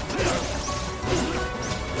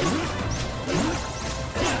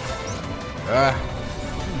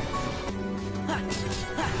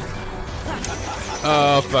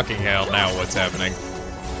 Oh, fucking hell. Now what's happening?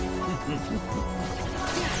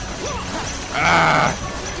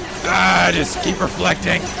 Just keep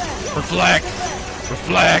reflecting. Reflect.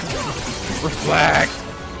 Reflect. Reflect.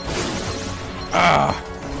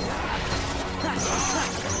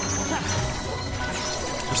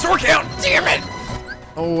 Restore count! Damn it!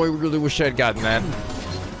 Oh, I really wish I had gotten that.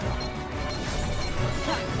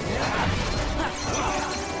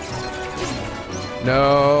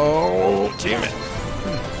 No! Damn it!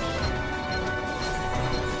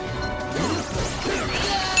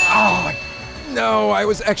 Oh, no! I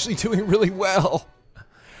was actually doing really well.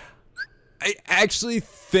 I actually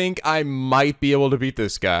think I might be able to beat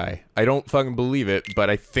this guy. I don't fucking believe it, but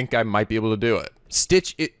I think I might be able to do it.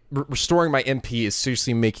 Stitch, restoring my MP is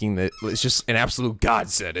seriously making it's just an absolute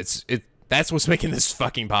godsend. That's what's making this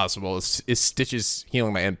fucking possible, is Stitch's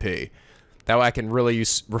healing my MP. That way I can really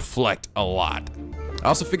reflect a lot. I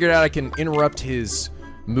also figured out I can interrupt his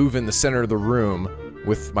move in the center of the room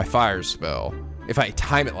with my fire spell. If I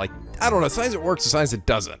time it like, I don't know, sometimes it works, sometimes it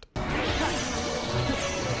doesn't.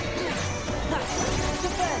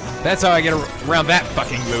 That's how I get around that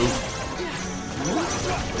fucking move.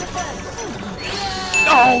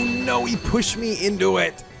 Oh no, he pushed me into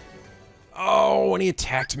it. Oh, and he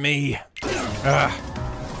attacked me.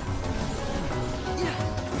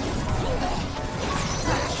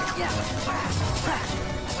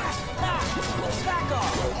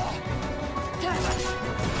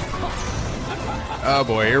 Oh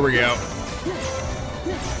boy, here we go.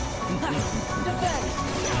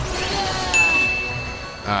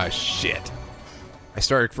 Ah, shit. I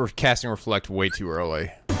started for casting Reflect way too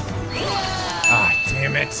early. Ah,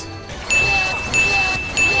 damn it.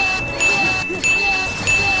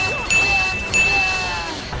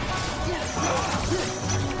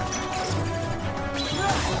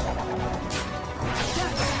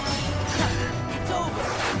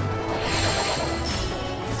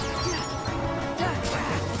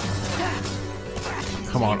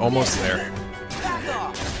 Come on, almost there.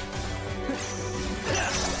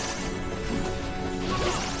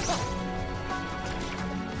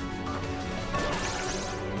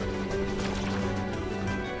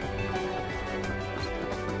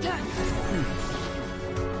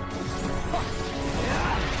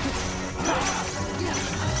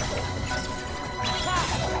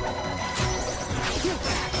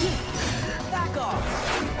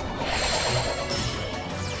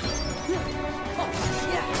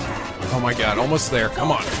 Oh my god, almost there.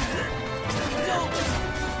 Come on.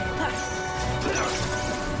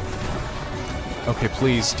 Okay,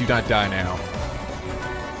 please do not die now.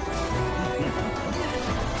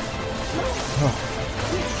 Oh.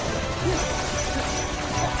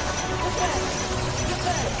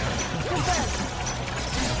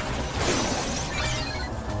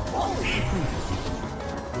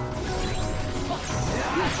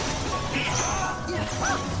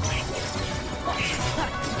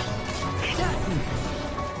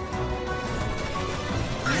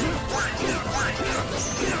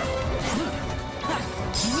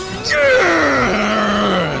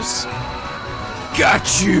 Yes!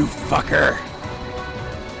 Got you, fucker!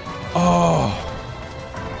 Oh.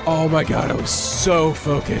 Oh my god, I was so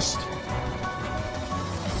focused.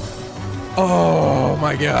 Oh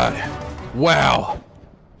my god. Wow.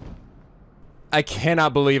 I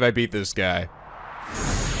cannot believe I beat this guy.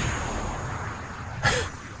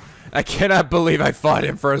 I cannot believe I fought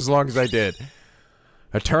him for as long as I did.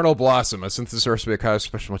 Eternal Blossom, a synthesis recipe of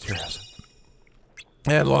special materials.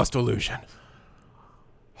 And Lost Illusion.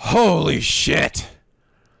 Holy shit.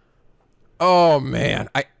 Oh man,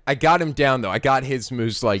 I got him down though. I got his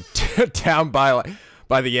moves like down by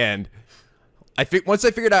the end. Once I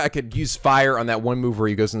figured out I could use fire on that one move where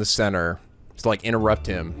he goes in the center to like interrupt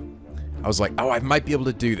him, I was like, oh, I might be able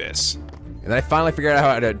to do this. And then I finally figured out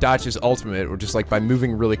how to dodge his ultimate, or just like by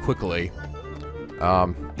moving really quickly.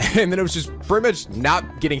 And then it was just pretty much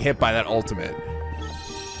not getting hit by that ultimate.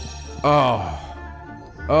 Oh,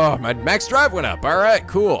 my max drive went up. All right,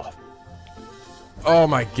 cool. Oh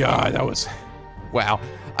my god, that was... Wow.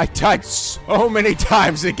 I died so many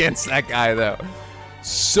times against that guy, though.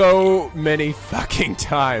 So many fucking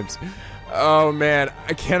times. Oh man,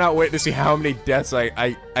 I cannot wait to see how many deaths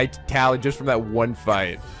I tallied just from that one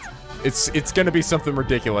fight. It's gonna be something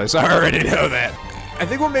ridiculous. I already know that. I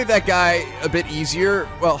think what made that guy a bit easier,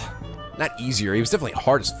 well, not easier, he was definitely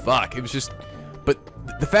hard as fuck. It was just... But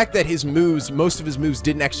the fact that his moves, most of his moves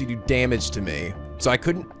didn't actually do damage to me. So I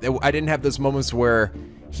didn't have those moments where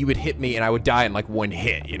he would hit me and I would die in like one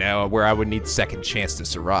hit, you know, where I would need second chance to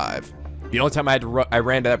survive. The only time I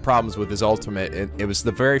ran into that problems with his ultimate, it was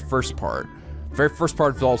the very first part. The very first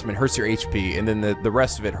part of the ultimate hurts your HP, and then the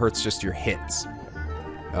rest of it hurts just your hits.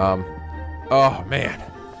 Oh man.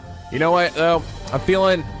 You know what though? I'm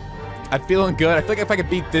feeling good. I feel like if I could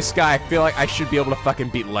beat this guy, I feel like I should be able to fucking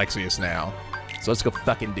beat Lexaeus now. So let's go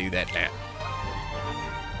fucking do that now.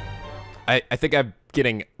 I think I'm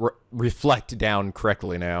getting reflect down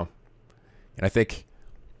correctly now. And I think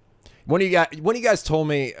one of you guys told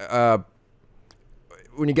me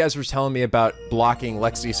when you guys were telling me about blocking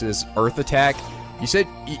Lexaeus' Earth attack, you said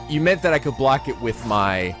you meant that I could block it with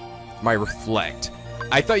my reflect.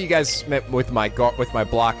 I thought you guys meant with my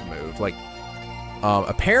block move. Like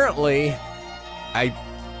apparently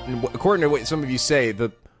according to what some of you say,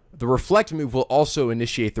 the reflect move will also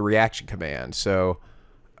initiate the reaction command. So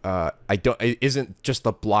it isn't just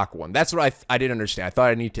the block one. That's what I didn't understand. I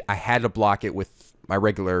thought I had to block it with my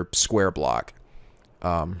regular square block,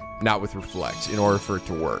 not with reflect, in order for it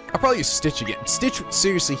to work. I'll probably use Stitch again. Stitch,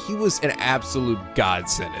 seriously, he was an absolute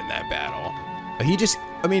godsend in that battle.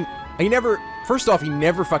 First off, he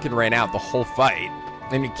never fucking ran out the whole fight,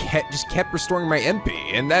 and he just kept restoring my MP,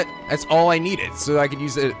 and that's all I needed, so I could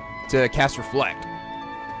use it to cast reflect.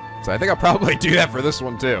 So I think I'll probably do that for this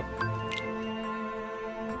one too.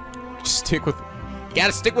 Just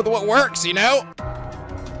gotta stick with what works, you know?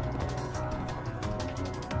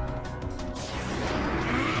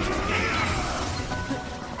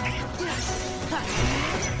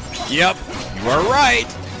 Yep, you are right.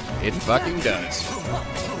 It fucking does.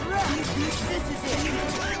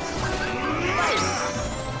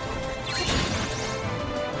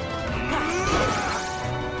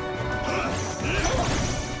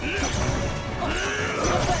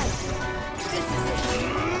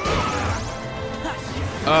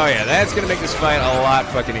 Oh yeah, that's gonna make this fight a lot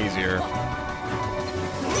fucking easier.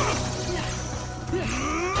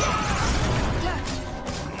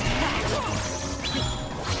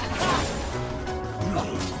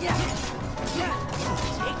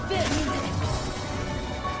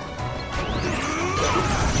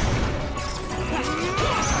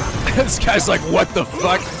 This guy's like, what the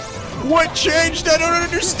fuck? What changed? I don't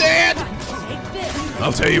understand!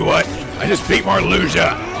 I'll tell you what, I just beat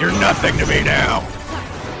Marluxia. You're nothing to me now.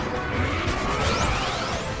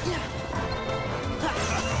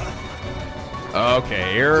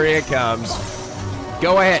 Okay, here it comes.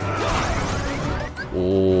 Go ahead.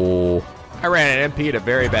 Oh, I ran an MP at a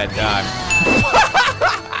very bad time.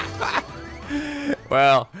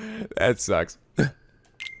 Well, that sucks.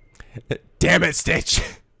 Damn it, Stitch.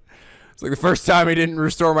 It's like the first time he didn't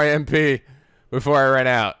restore my MP before I ran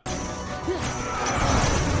out.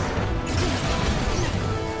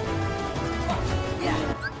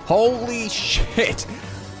 Holy shit.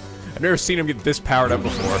 I've never seen him get this powered up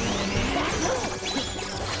before.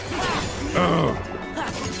 Ugh.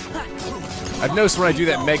 I've noticed when I do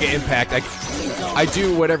that mega impact, I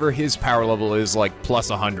do whatever his power level is, like plus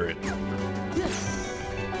 100.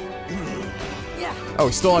 Oh,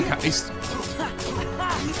 he's still on.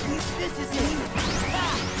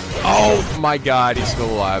 Oh my god, he's still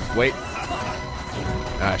alive. Wait.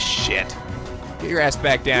 Ah, shit. Get your ass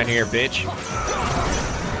back down here, bitch.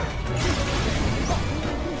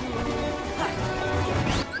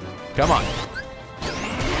 Come on.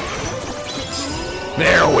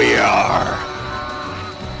 There we are.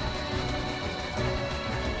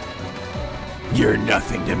 You're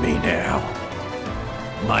nothing to me now.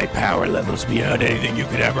 My power level's beyond anything you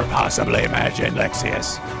could ever possibly imagine,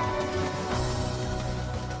 Lexaeus.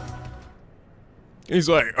 He's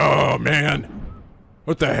like, oh man,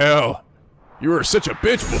 what the hell? You were such a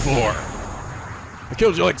bitch before. I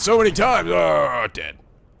killed you like so many times. Oh, dead.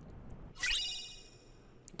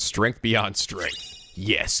 Strength beyond strength.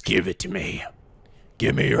 Yes, give it to me.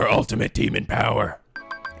 Give me your ultimate demon power.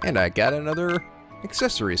 And I got another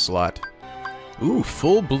accessory slot. Ooh,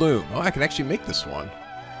 full bloom. Oh, I can actually make this one.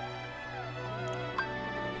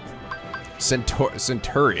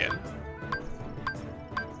 Centurion.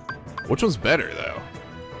 Which one's better,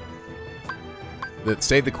 though?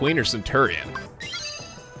 Save the Queen or Centurion?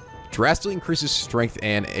 Drastically increases strength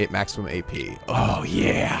and maximum AP. Oh,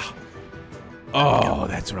 yeah. Oh,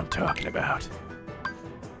 that's what I'm talking about.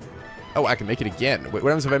 Oh, I can make it again. What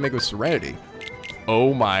happens if I make it with Serenity?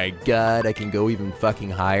 Oh my god, I can go even fucking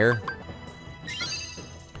higher.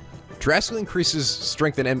 Drastically increases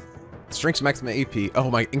strength and strength's maximum AP. Oh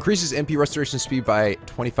my, increases MP restoration speed by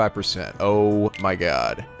 25%. Oh my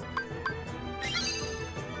god.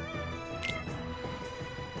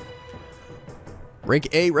 Rank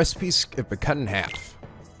A recipes cut in half.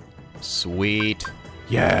 Sweet.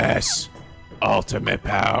 Yes. Ultimate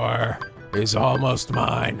power is almost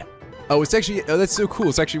mine. Oh, it's actually, oh, that's so cool.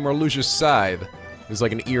 It's actually Marluxia's scythe. It's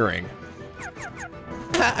like an earring.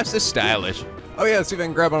 I'm so stylish. Oh yeah, let's see if I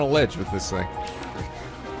can grab on a ledge with this thing.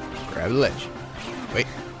 Grab the ledge. Wait.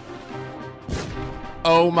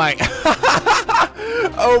 Oh my.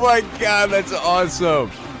 Oh my god, that's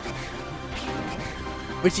awesome.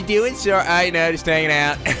 What you doing, sir? I know, just hanging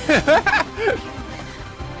out.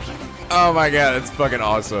 Oh my god, that's fucking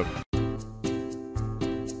awesome.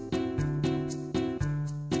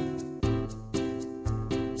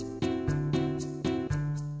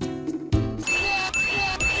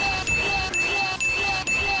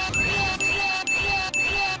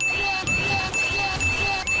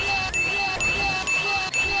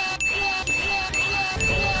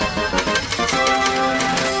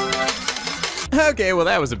 Okay, well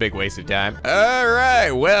that was a big waste of time.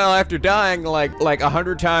 Alright, well after dying like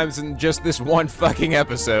 100 times in just this one fucking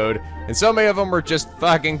episode, and so many of them were just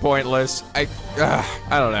fucking pointless, I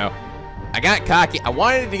don't know. I got cocky. I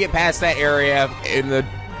wanted to get past that area in the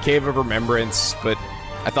Cave of Remembrance, but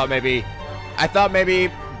I thought maybe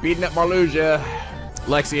beating up Marluxia,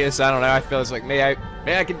 Lexius, I don't know, I feel it's like maybe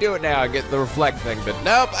I can do it now and get the reflect thing, but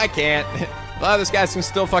nope, I can't. A lot of those guys can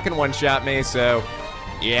still fucking one-shot me, so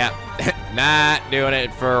yeah. Not doing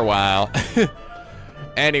it for a while.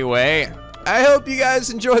 Anyway, I hope you guys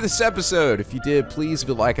enjoyed this episode. If you did, please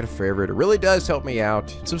leave a like and a favorite. It really does help me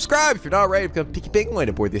out. Subscribe if you're not ready to become Picky Penguin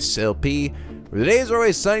aboard this LP, where the days are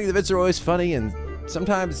always sunny, the bits are always funny, and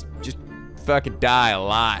sometimes just fucking die a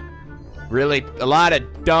lot. Really, a lot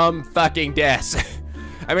of dumb fucking deaths.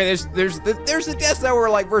 I mean, there's the deaths that were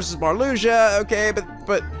like versus Marluxia, okay,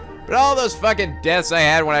 but all those fucking deaths I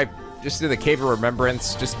had when I just did the Cave of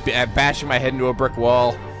Remembrance, just bashing my head into a brick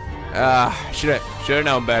wall. Should have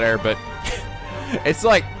known better, but it's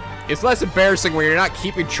like, it's less embarrassing when you're not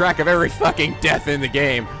keeping track of every fucking death in the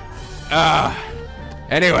game.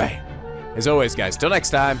 Anyway, as always, guys, till next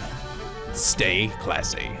time, stay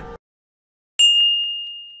classy.